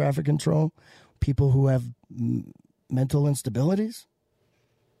the air traffic control. People who have mental instabilities.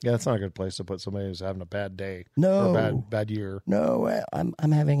 Yeah, that's not a good place to put somebody who's having a bad day. No, or a bad year. No,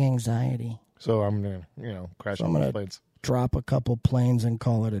 I'm having anxiety. So I'm gonna crash on those planes. Drop a couple planes and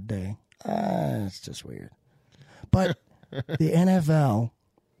call it a day. It's just weird. But the NFL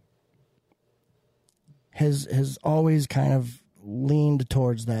has always kind of leaned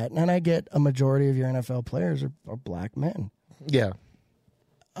towards that. And I get a majority of your NFL players are black men. Yeah.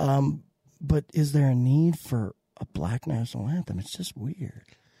 But is there a need for a black national anthem? It's just weird.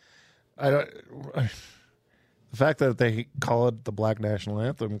 The fact that they call it the Black National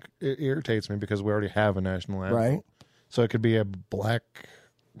Anthem, it irritates me because we already have a national anthem. Right. So it could be a black,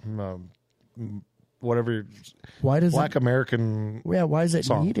 whatever. Why does Black American? Yeah. Why is it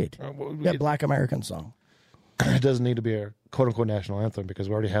song. needed? Black American song. It doesn't need to be a quote unquote national anthem because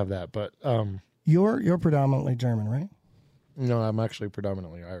we already have that. But you're predominantly German, right? No, I'm actually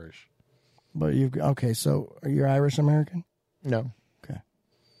predominantly Irish. But so you're Irish American? No. Okay.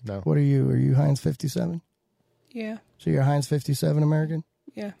 No. What are you? Are you Heinz 57? Yeah. So you're Heinz 57 American?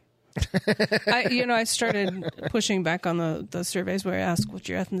 Yeah. I started pushing back on the surveys where I ask what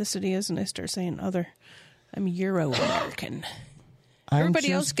your ethnicity is, and I start saying other. I'm Euro-American.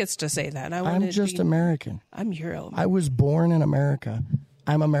 Everybody else gets to say that. I'm just American. I'm Euro. I was born in America.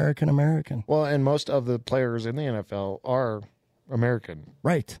 I'm American. Well, and most of the players in the NFL are American.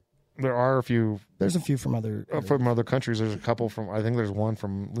 Right. There are a few. There's a few from other countries. There's a couple from. I think there's one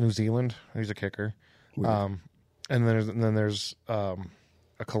from New Zealand. He's a kicker. And then there's a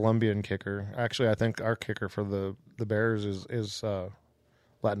Colombian kicker. Actually, I think our kicker for the Bears is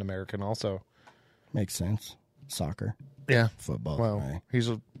Latin American also. Makes sense. soccer. Yeah, football. Well, right? he's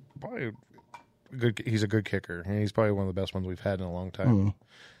probably good. He's a good kicker, and he's probably one of the best ones we've had in a long time.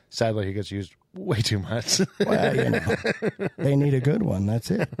 Sadly, he gets used way too much. Well, they need a good one. That's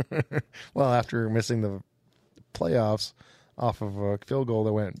it. Well, after missing the playoffs off of a field goal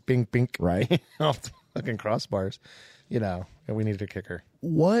that went bink, bink, right off the fucking crossbars, and we needed a kicker.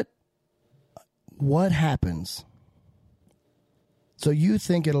 What happens? So you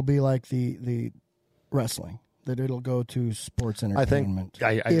think it'll be like the wrestling, that it'll go to sports entertainment?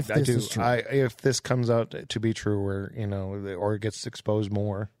 I think I do. Is true. If this comes out to be true, or it gets exposed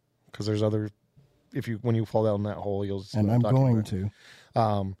more, because there's other. When you fall down that hole, you'll. And I'm going to.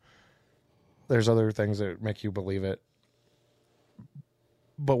 There's other things that make you believe it,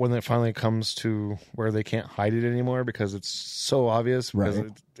 but when it finally comes to where they can't hide it anymore because it's so obvious, because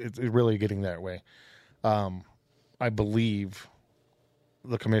right. it's really getting that way. I believe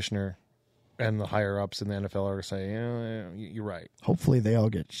the commissioner and the higher ups in the NFL are saying, "Yeah, you're right." Hopefully, they all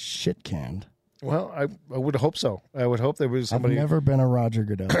get shit canned. Well, I would hope so. I would hope there was somebody. I've never been a Roger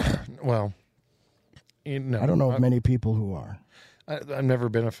Goodell. Well, I don't know of many people who are. I've never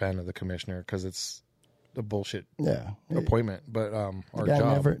been a fan of the commissioner because it's a bullshit appointment. But our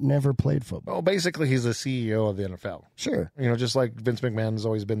job never played football. Well, basically, he's the CEO of the NFL. Sure, just like Vince McMahon has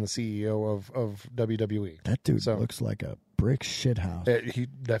always been the CEO of WWE. That dude looks like a brick shit house. He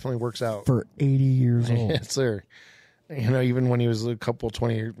definitely works out for 80 years old. Yes, sir. Even when he was a couple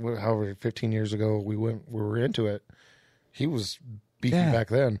 15 years ago, we were into it. He was beefy back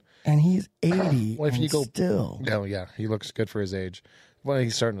then. And he's 80. Well, if you go still, yeah, he looks good for his age. Well,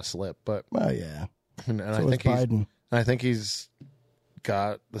 he's starting to slip, but yeah. And so I think he's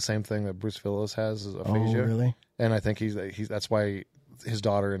got the same thing that Bruce Willis has, is aphasia. Oh, really? And I think he's that's why his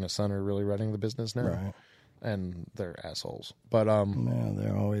daughter and his son are really running the business now. Right. And they're assholes. But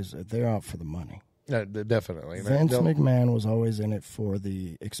they're out for the money. Definitely. Vince McMahon was always in it for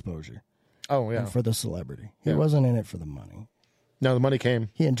the exposure. Oh, yeah. And for the celebrity. He wasn't in it for the money. No, the money came.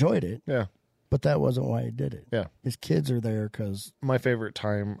 He enjoyed it. Yeah. But that wasn't why he did it. Yeah. His kids are there because... My favorite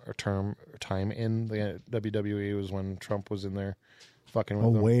time in the WWE was when Trump was in there fucking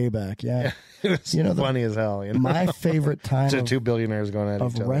with them. Way back, yeah. It was funny as hell. My favorite time two billionaires going at each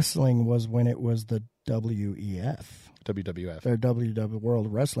other. Of wrestling was when it was the WWF. Or WWF,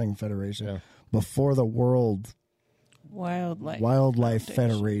 World Wrestling Federation. Yeah. Before the World Wildlife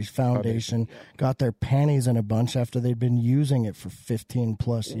Foundation got their panties in a bunch after they'd been using it for 15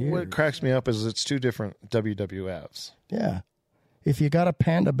 plus years. What cracks me up is it's two different WWFs. Yeah. If you got a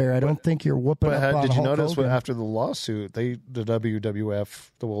panda bear, I don't think you're whooping up on Did you Hulk notice Hogan. after the lawsuit, the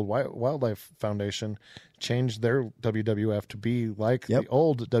WWF, the World Wildlife Foundation, changed their WWF to be like the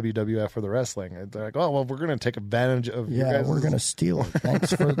old WWF for the wrestling? They're like, oh, well, we're going to take advantage of you guys. We're going to steal it.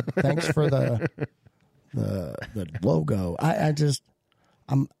 Thanks for the logo.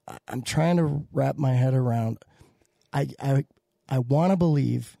 I'm trying to wrap my head around. I want to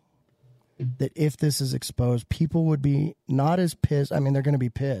believe that if this is exposed, people would be not as pissed. I mean, they're going to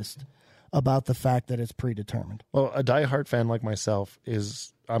be pissed about the fact that it's predetermined. Well, a diehard fan like myself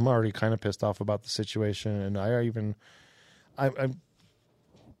I'm already kind of pissed off about the situation, and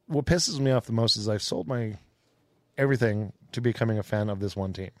what pisses me off the most is I've sold my everything to becoming a fan of this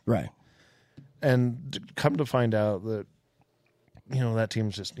one team. Right. And come to find out that, that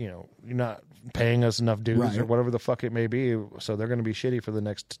team's just, you're not paying us enough dues or whatever the fuck it may be. So they're going to be shitty for the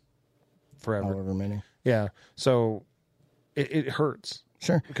next forever. However many. Yeah. So it hurts.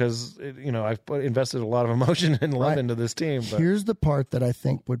 Sure. Because, I've invested a lot of emotion and love into this team. But here's the part that I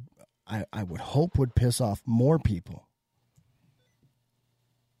think I would hope would piss off more people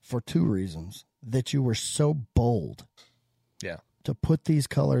for two reasons. That you were so bold. Yeah. To put these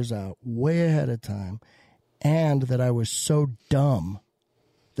colors out way ahead of time, and that I was so dumb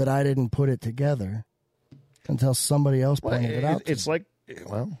that I didn't put it together until somebody else pointed it out. It's like,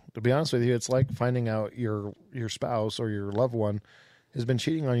 to be honest with you, it's like finding out your spouse or your loved one has been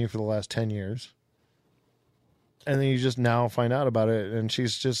cheating on you for the last 10 years. And then you just now find out about it, and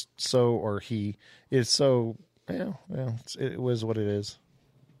she's just he is so, it was what it is.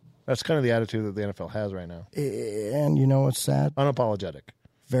 That's kind of the attitude that the NFL has right now. And you know what's sad? Unapologetic.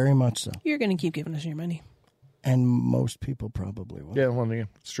 Very much so. You're going to keep giving us your money. And most people probably will. Yeah, well,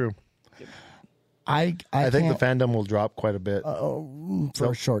 it's true. I think the fandom will drop quite a bit.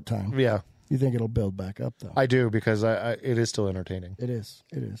 For a short time. Yeah. You think it'll build back up, though? I do, because it is still entertaining. It is.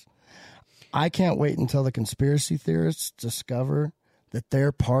 I can't wait until the conspiracy theorists discover that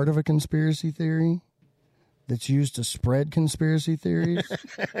they're part of a conspiracy theory that's used to spread conspiracy theories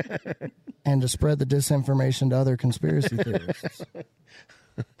and to spread the disinformation to other conspiracy theorists.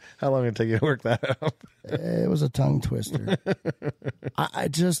 How long did it take you to work that up? It was a tongue twister.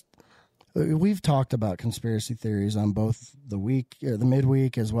 We've talked about conspiracy theories on both the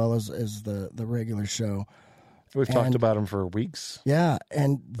midweek, as well as the regular show. We've talked about them for weeks. Yeah,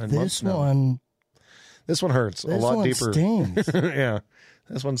 and this one hurts a lot deeper. Stings. Yeah,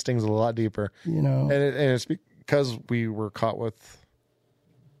 this one stings a lot deeper. And it's because we were caught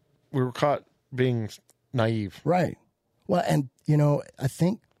being naive. Right. Well, and I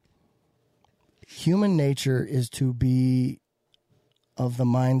think human nature is to be of the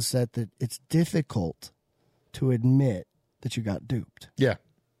mindset that it's difficult to admit that you got duped. Yeah.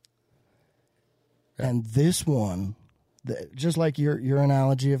 And this one, just like your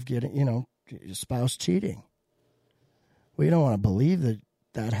analogy of getting, your spouse cheating. We don't want to believe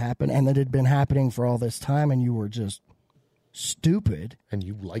that happened and that it had been happening for all this time and you were just stupid. And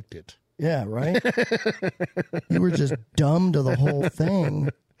you liked it. Yeah, right? You were just dumb to the whole thing.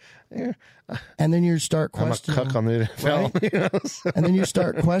 Yeah. And then you start questioning. I'm a cuck on the NFL. Right? And then you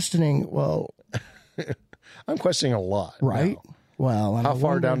start questioning, well. I'm questioning a lot. Right? Now. Well, how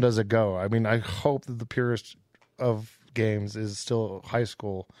far down does it go? I mean, I hope that the purest of games is still high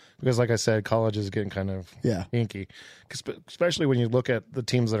school because, like I said, college is getting kind of inky. Especially when you look at the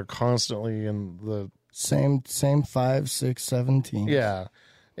teams that are constantly in the same 5, 6, 7 teams. Yeah,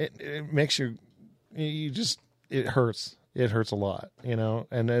 it makes it hurts. It hurts a lot,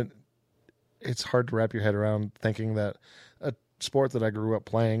 and it's hard to wrap your head around thinking that a sport that I grew up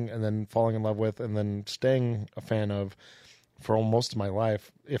playing and then falling in love with and then staying a fan of for most of my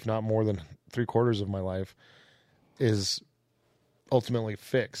life, if not more than 3/4 of my life, is ultimately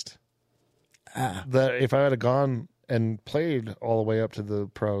fixed. That if I had gone and played all the way up to the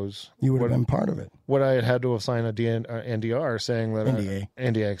pros, you would have been part of it. Would I had to have signed a NDR saying that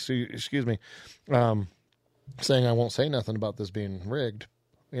NDA, excuse me, saying I won't say nothing about this being rigged,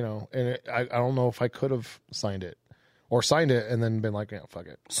 and I don't know if I could have signed it. Or signed it and then been like, fuck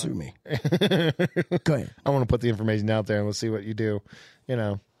it. Sue me. Go ahead. I want to put the information out there and we'll see what you do.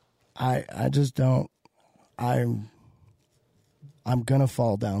 I just don't. I'm going to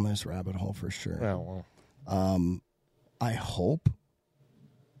fall down this rabbit hole for sure. Oh, well. I hope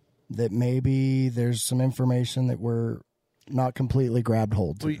that maybe there's some information that we're not completely grabbed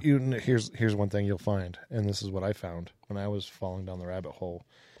hold to. Well, here's one thing you'll find, and this is what I found when I was falling down the rabbit hole,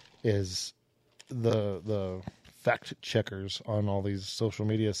 is the fact checkers on all these social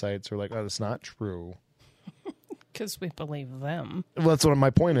media sites are like, oh, that's not true. Because we believe them. Well, that's what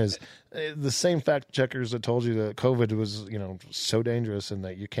my point is. The same fact checkers that told you that COVID was, so dangerous and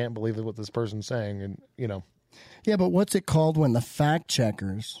that you can't believe what this person's saying, and Yeah, but what's it called when the fact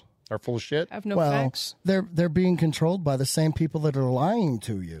checkers are full of shit? Have no facts. They're being controlled by the same people that are lying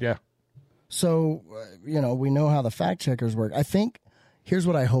to you. Yeah. So we know how the fact checkers work. I think. Here's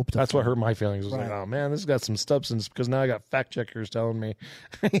what I hope to That's find. what hurt my feelings. Was like, oh man, this has got some substance because now I got fact checkers telling me,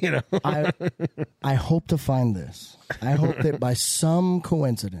 I hope to find this. I hope that by some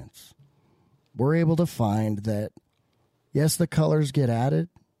coincidence, we're able to find that, yes, the colors get added,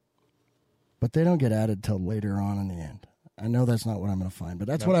 but they don't get added till later on in the end. I know that's not what I'm going to find, but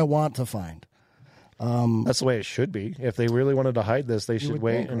that's what I want to find. That's the way it should be. If they really wanted to hide this, they should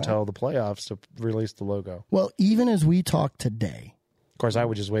wait until the playoffs to release the logo. Well, even as we talk today. Of course, I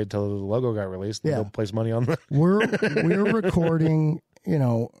would just wait until the logo got released and go place money on the. We're recording,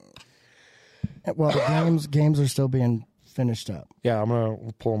 while the games are still being finished up. Yeah, I'm gonna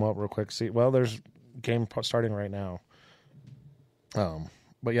pull them up real quick. See, well, there's game starting right now.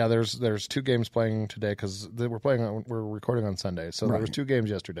 But yeah, there's 2 games playing today because we're recording on Sunday, so there was 2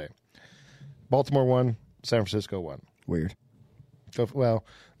 games yesterday. Baltimore won, San Francisco won. Weird. Well,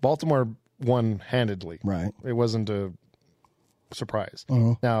 Baltimore won handedly. Right. It wasn't a surprise.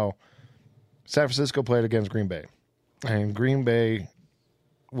 Uh-huh. Now, San Francisco played against Green Bay, and Green Bay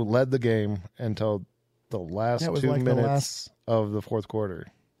led the game until the last 2 minutes of the fourth quarter.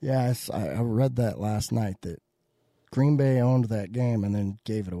 Yes, I read that last night that Green Bay owned that game and then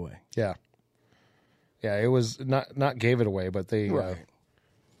gave it away. Yeah. Yeah, it was not gave it away, but they... Right.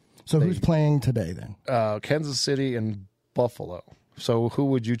 So who's playing today then? Kansas City and Buffalo. So who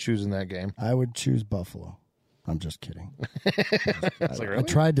would you choose in that game? I would choose Buffalo. I'm just kidding. Really? I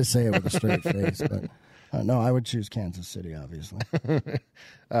tried to say it with a straight face, but no, I would choose Kansas City, obviously.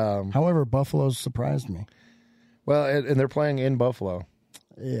 However, Buffalo's surprised me. Well, and they're playing in Buffalo.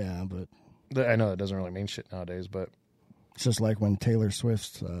 Yeah, but... I know it doesn't really mean shit nowadays, but... It's just like when Taylor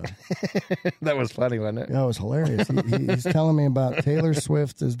Swift's... That was funny, wasn't it? Yeah, it was hilarious. He's telling me about Taylor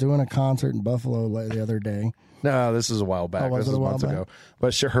Swift is doing a concert in Buffalo the other day. No, this is a while back. This is months ago.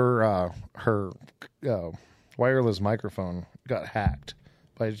 But her wireless microphone got hacked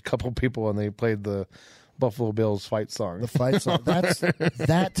by a couple people, and they played the Buffalo Bills fight song. The fight song.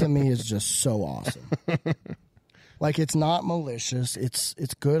 That to me is just so awesome. Like, it's not malicious. It's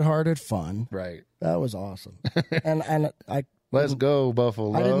good-hearted fun. Right. That was awesome. And I let's go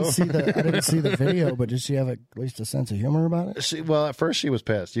Buffalo. I didn't see the video, but did she have at least a sense of humor about it? Well, at first she was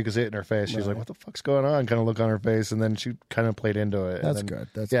pissed. You could see it in her face. She was like, "What the fuck's going on?" Kind of look on her face, and then she kind of played into it. That's good.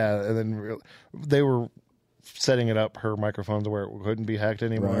 And then they were setting it up, her microphones where it couldn't be hacked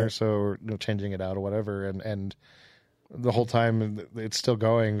anymore, so changing it out or whatever, and the whole time it's still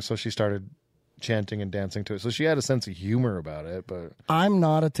going, so she started chanting and dancing to it. So she had a sense of humor about it, but I'm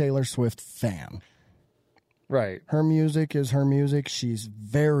not a Taylor Swift fan. Right. Her music is her music. She's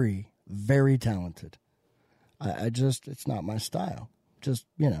very, very talented. I just, it's not my style. Just,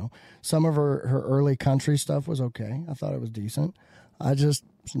 some of her early country stuff was okay. I thought it was decent. I just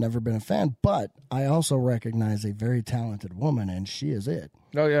never been a fan, but I also recognize a very talented woman, and she is it.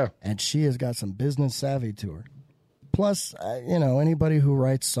 Oh, yeah. And she has got some business savvy to her. Plus, anybody who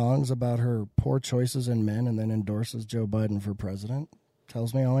writes songs about her poor choices in men and then endorses Joe Biden for president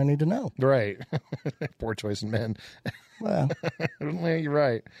tells me all I need to know. Right. Poor choice in men. Well, you're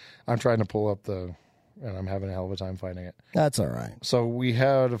right. I'm trying to pull up and I'm having a hell of a time finding it. That's all right. So we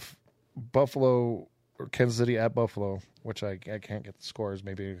had Buffalo or Kansas City at Buffalo, which I can't get the scores,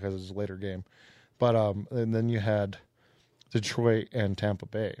 maybe because it's a later game. But and then you had Detroit and Tampa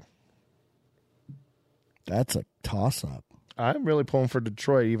Bay. That's a toss-up. I'm really pulling for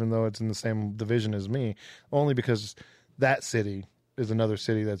Detroit, even though it's in the same division as me, only because that city is another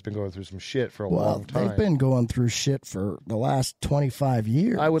city that's been going through some shit for a long time. They've been going through shit for the last 25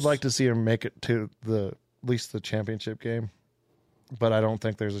 years. I would like to see them make it to at least the championship game, but I don't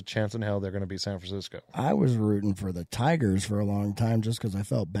think there's a chance in hell they're going to beat San Francisco. I was rooting for the Tigers for a long time just because I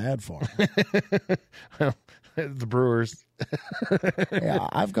felt bad for them. The Brewers. Yeah,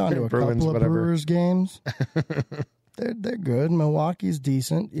 I've gone to a couple of Brewers games. They're good. Milwaukee's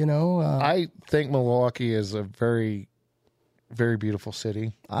decent, I think Milwaukee is a very, very beautiful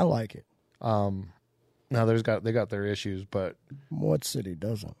city. I like it. Now they got their issues, but what city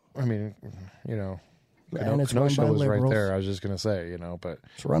doesn't? I mean, and it's Kenosha run by was liberals. right there. I was just gonna say, but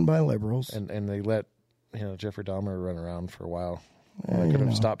it's run by liberals, and they let Jeffrey Dahmer run around for a while. Yeah, They could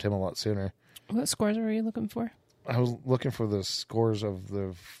have stopped him a lot sooner. What scores were you looking for? I was looking for the scores of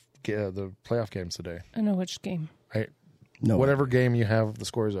the playoff games today. I know which game. Right. No, whatever game you have the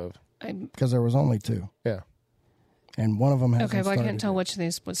scores of. Because there was only two. Yeah. And one of them has. Okay, well, I can't tell which of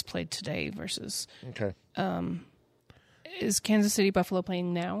these was played today versus. Okay. Is Kansas City Buffalo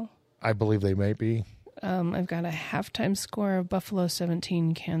playing now? I believe they may be. I've got a halftime score of Buffalo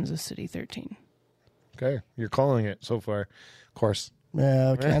 17, Kansas City 13. Okay, you're calling it so far. Of course.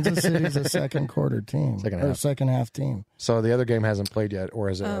 Yeah, Kansas City's a second quarter team. Second half team. So the other game hasn't played yet, or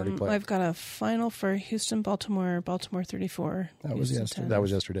has it already played? I've got a final for Houston, Baltimore 34. That was yesterday. 10. That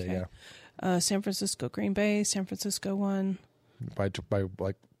was yesterday, okay. yeah. San Francisco, Green Bay. San Francisco won. By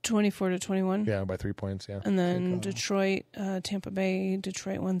like 24-21. Yeah, by 3 points, yeah. And then Detroit, Tampa Bay.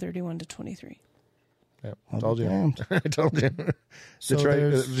 Detroit won 31-23. Yeah, I told you. I told you. So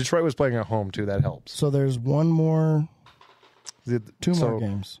Detroit was playing at home, too. That helps. So there's one more... Two more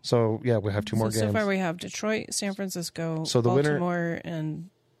games. So, yeah, we have two more games. So far we have Detroit, San Francisco, Baltimore,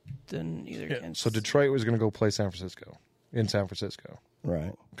 and then either Kansas. So Detroit was going to go play San Francisco, in San Francisco.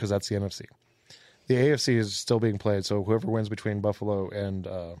 Right. Because that's the NFC. The AFC is still being played, so whoever wins between Buffalo and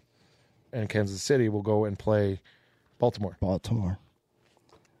Kansas City will go and play Baltimore.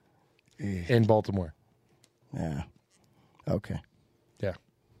 In Baltimore. Yeah. Okay. Yeah.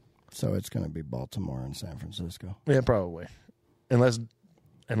 So it's going to be Baltimore and San Francisco. Yeah, probably. Unless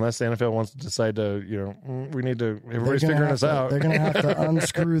the NFL wants to decide to, we need to, everybody's figuring this out. They're going to have to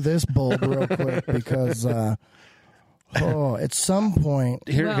unscrew this bulb real quick because, at some point.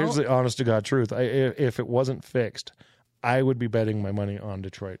 Here's the honest to God truth. If it wasn't fixed, I would be betting my money on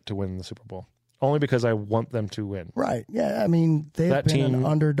Detroit to win the Super Bowl. Only because I want them to win. Right. Yeah. I mean, they've been an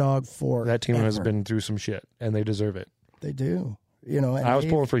underdog for that team has been through some shit, and they deserve it. They do. I was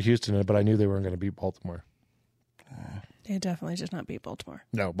pulling for Houston, but I knew they weren't going to beat Baltimore. They definitely did not beat Baltimore.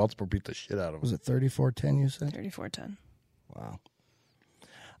 No, Baltimore beat the shit out of them. Was it 34-10, you said? 34-10. Wow.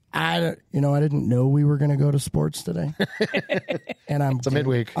 I didn't know we were going to go to sports today. And it's a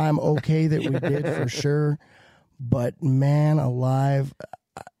midweek. I'm okay that we did for sure. But, man alive.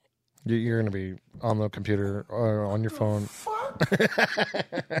 You're going to be on the computer or on your phone.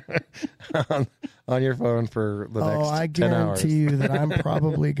 on your phone for the next 10 hours. I guarantee you that I'm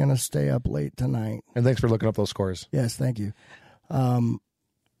probably going to stay up late tonight. And thanks for looking up those scores. Yes, thank you.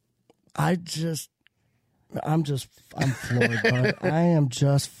 I'm floored, bud. I am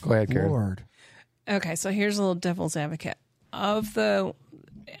just floored. Go ahead, Karen. Okay, so here's a little devil's advocate. Of the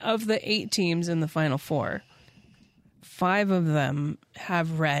 8 teams in the Final Four, 5 of them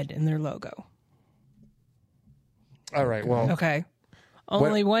have red in their logo. All right. Well. Okay.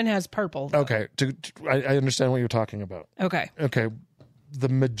 Only one has purple, though. Okay. I understand what you're talking about. Okay. Okay. The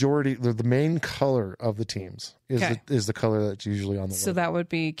majority, the main color of the teams is the color that's usually on the logo. So that would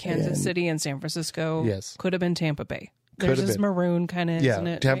be Kansas City and San Francisco. Yes. Could have been Tampa Bay. Theirs is maroon, kind of, isn't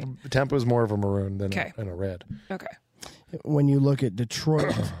it? Tampa is more of a maroon than a red. Okay. When you look at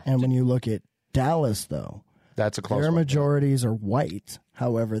Detroit and when you look at Dallas, though, that's a close their one. majorities are white.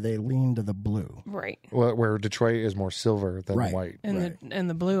 However, they lean to the blue. Right. Where Detroit is more silver than white. And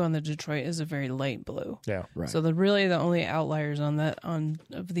the blue on the Detroit is a very light blue. Yeah. Right. So the only outliers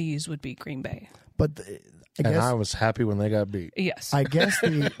of these would be Green Bay. But I was happy when they got beat. Yes. I guess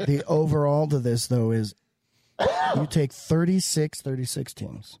the overall to this, though, is you take 36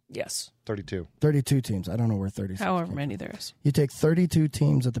 teams. Yes. 32 teams. I don't know where 36 However many there is. You take 32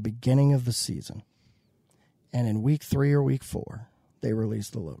 teams at the beginning of the season, and in week 3 or week 4, they release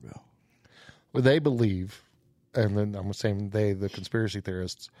the logo. Well, they believe, and then I'm saying the conspiracy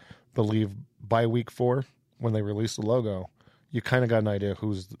theorists, believe by week 4, when they release the logo, you kind of got an idea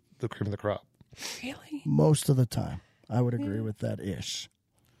who's the cream of the crop. Really? Most of the time. I would agree with that ish.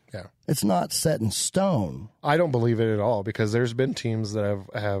 Yeah. It's not set in stone. I don't believe it at all because there's been teams that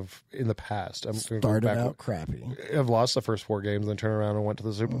have in the past started out crappy, have lost the first 4 games, then turn around and went to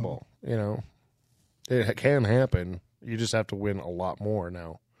the Super Bowl. You know, it can happen. You just have to win a lot more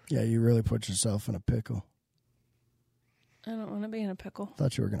now. Yeah, you really put yourself in a pickle. I don't want to be in a pickle.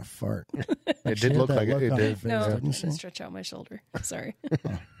 Thought you were going to fart. It did look like it. It did. No, didn't she? stretch out my shoulder. Sorry.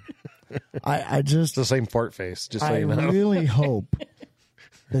 I just... It's the same fart face, just so you know. I really hope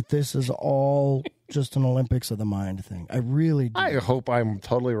that this is all just an Olympics of the mind thing. I really do. I hope I'm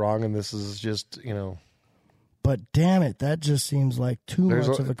totally wrong and this is just, But damn it, that just seems like too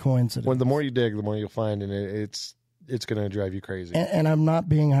much of a coincidence. When the more you dig, the more you'll find, and it's going to drive you crazy. And I'm not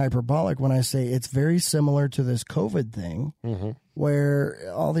being hyperbolic when I say it's very similar to this COVID thing,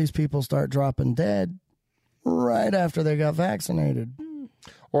 where all these people start dropping dead right after they got vaccinated.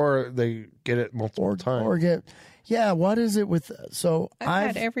 Or they get it multiple times. What is it with... So I've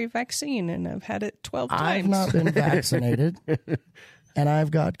had every vaccine, and I've had it 12 times. I've not been vaccinated, and I've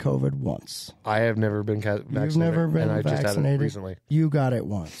got COVID once. I have never been vaccinated. You've never been and I vaccinated. just had it recently. You got it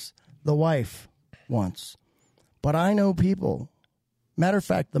once. The wife once. But I know people... Matter of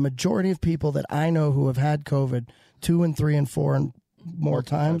fact, the majority of people that I know who have had COVID 2 and 3 and 4 and more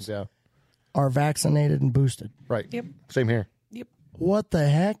times are vaccinated and boosted. Right. Yep. Same here. Yep. What the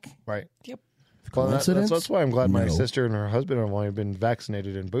heck? Right. Yep. Well, that's why I'm glad my No. sister and her husband have only been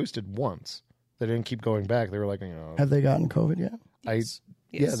vaccinated and boosted once. They didn't keep going back. They were like, Have they gotten COVID yet?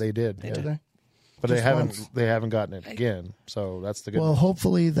 Yeah, they did. Did they? But Just once. they haven't gotten it again. So that's the good Well, news.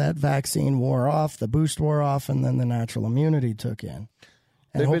 hopefully that vaccine wore off, the boost wore off, and then the natural immunity took in.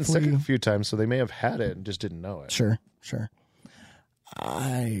 And They've been sick a few times, so they may have had it and just didn't know it. Sure.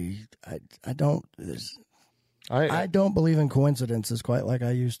 I don't. I don't believe in coincidences quite like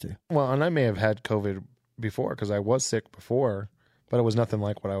I used to. Well, and I may have had COVID before because I was sick before, but it was nothing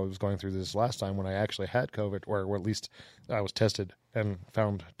like what I was going through this last time when I actually had COVID, or at least I was tested and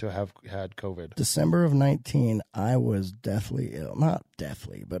found to have had COVID. December of 19, I was deathly ill. Not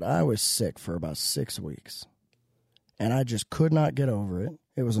deathly, but I was sick for about 6 weeks. And I just could not get over it.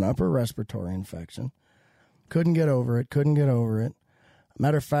 It was an upper respiratory infection. Couldn't get over it.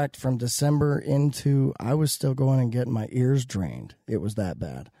 Matter of fact, from December into, I was still going and getting my ears drained. It was that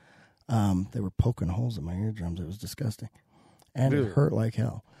bad. They were poking holes in my eardrums. It was disgusting. And It hurt like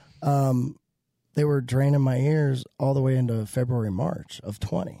hell. They were draining my ears all the way into February, March of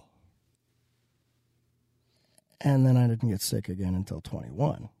 20. And then I didn't get sick again until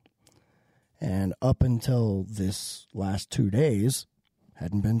 21. And up until this last 2 days,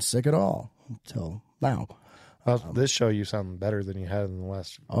 hadn't been sick at all until now. This show, you sound better than you had in the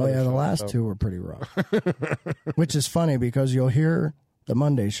last. Oh, yeah, the last 2 were pretty rough. Which is funny because you'll hear the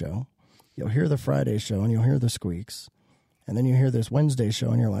Monday show, you'll hear the Friday show, and you'll hear the squeaks. And then you hear this Wednesday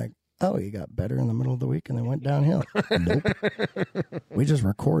show, and you're like, oh, you got better in the middle of the week and then went downhill. Nope. We just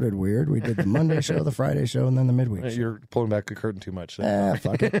recorded weird. We did the Monday show, the Friday show, and then the midweek show. You're pulling back the curtain too much.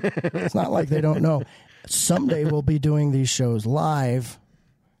 Fuck it. It's not like they don't know. Someday we'll be doing these shows live.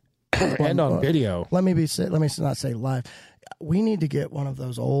 And on video. Let me not say live. We need to get one of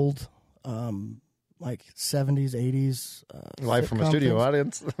those old, like 70s, 80s. Live from a studio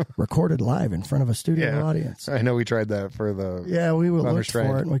audience. Recorded live in front of a studio audience. I know we tried that for the. Yeah, we looked for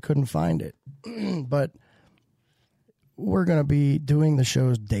it and we couldn't find it. But we're going to be doing the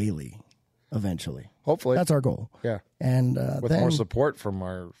shows daily eventually. Hopefully. That's our goal. Yeah. And with more support from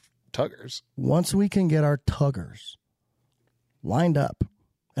our tuggers. Once we can get our tuggers lined up,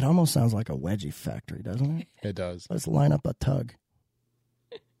 it almost sounds like a wedgie factory, doesn't it? It does. Let's line up a tug.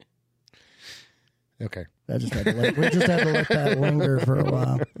 Okay. We just had to let that linger for a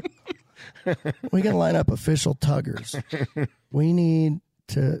while. We can line up official tuggers. We need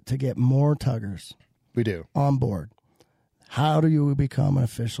to get more tuggers. We do. On board. How do you become an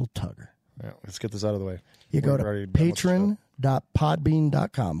official tugger? Yeah, let's get this out of the way. You go to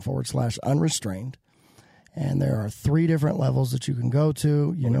patron.podbean.com/unrestrained. And there are 3 different levels that you can go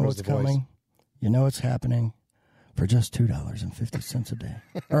to. You know what's coming. You know it's happening. For just $2.50 a day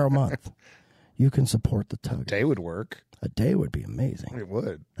or a month, you can support the tug. A day would work. A day would be amazing. It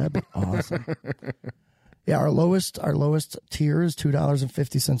would. That'd be awesome. Yeah, our lowest tier is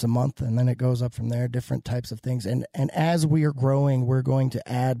 $2.50 a month, and then it goes up from there. Different types of things, and as we are growing, we're going to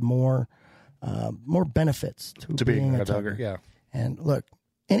add more benefits to being a tugger. Yeah. And look,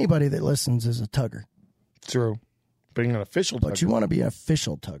 anybody that listens is a tugger. True. Being an official tugger. But you want to be an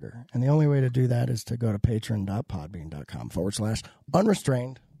official tugger. And the only way to do that is to go to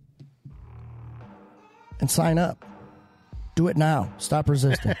patron.podbean.com/unrestrained and sign up. Do it now. Stop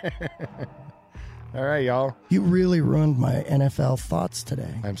resisting. All right, y'all. You really ruined my NFL thoughts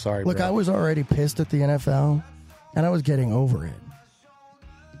today. I'm sorry, Look, bro. I was already pissed at the NFL, and I was getting over it.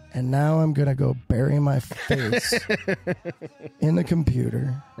 And now I'm going to go bury my face in the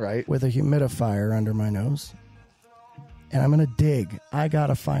computer with a humidifier under my nose. And I'm going to dig. I got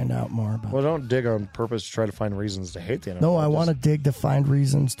to find out more about it. Well, don't dig on purpose to try to find reasons to hate the NFL. No, I want to dig to find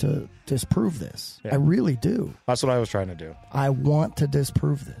reasons to disprove this. Yeah. I really do. That's what I was trying to do. I want to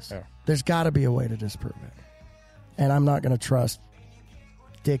disprove this. Yeah. There's got to be a way to disprove it. And I'm not going to trust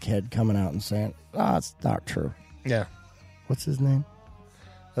dickhead coming out and saying, it's not true. Yeah. What's his name?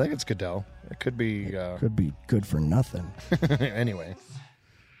 I think it's Goodell. It could be... could be good for nothing. Anyway.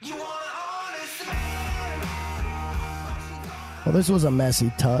 Well, this was a messy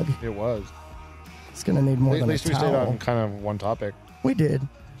tug. It was. It's going to need more than a towel. At least we stayed on kind of one topic. We did.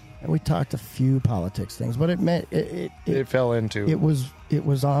 And we talked a few politics things, but it fell into... It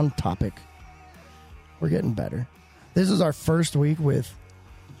was on topic. We're getting better. This is our first week with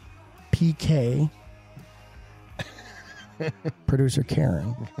PK... Producer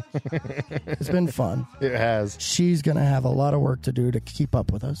Karen. It's been fun. It has. She's going to have a lot of work to do to keep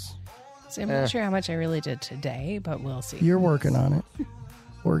up with us. So I'm not sure how much I really did today, but we'll see. You're working on it.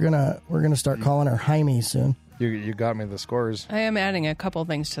 We're gonna start calling her Jaime soon. You got me the scores. I am adding a couple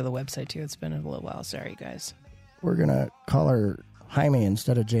things to the website too. It's been a little while. Sorry, guys. We're gonna call her Jaime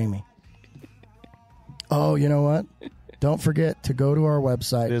instead of Jamie. Oh, you know what? Don't forget to go to our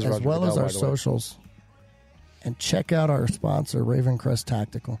website as well as our socials. And check out our sponsor, Ravencrest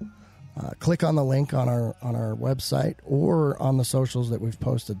Tactical. Click on the link on our website or on the socials that we've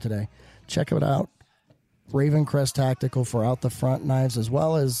posted today. Check it out. Ravencrest Tactical for out the front knives as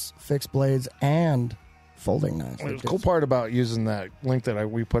well as fixed blades and folding knives. The cool part about using that link that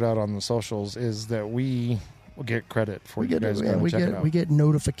we put out on the socials is that we will get credit for you guys going to check it out. We get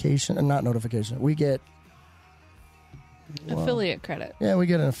notification, not notification. We get affiliate credit. Yeah, we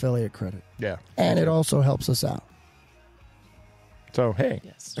get an affiliate credit. Yeah. And it also helps us out. So, hey.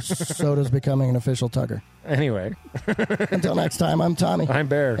 Yes. So does becoming an official tugger. Anyway. Until next time, I'm Tommy. I'm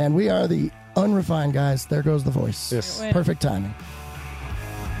Bear. And we are the Unrefined Guys. There goes the voice. Yes. Perfect timing.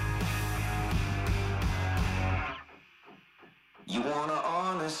 You want an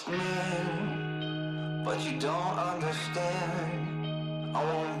honest man, but you don't understand. I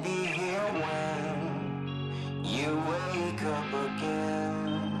won't be here when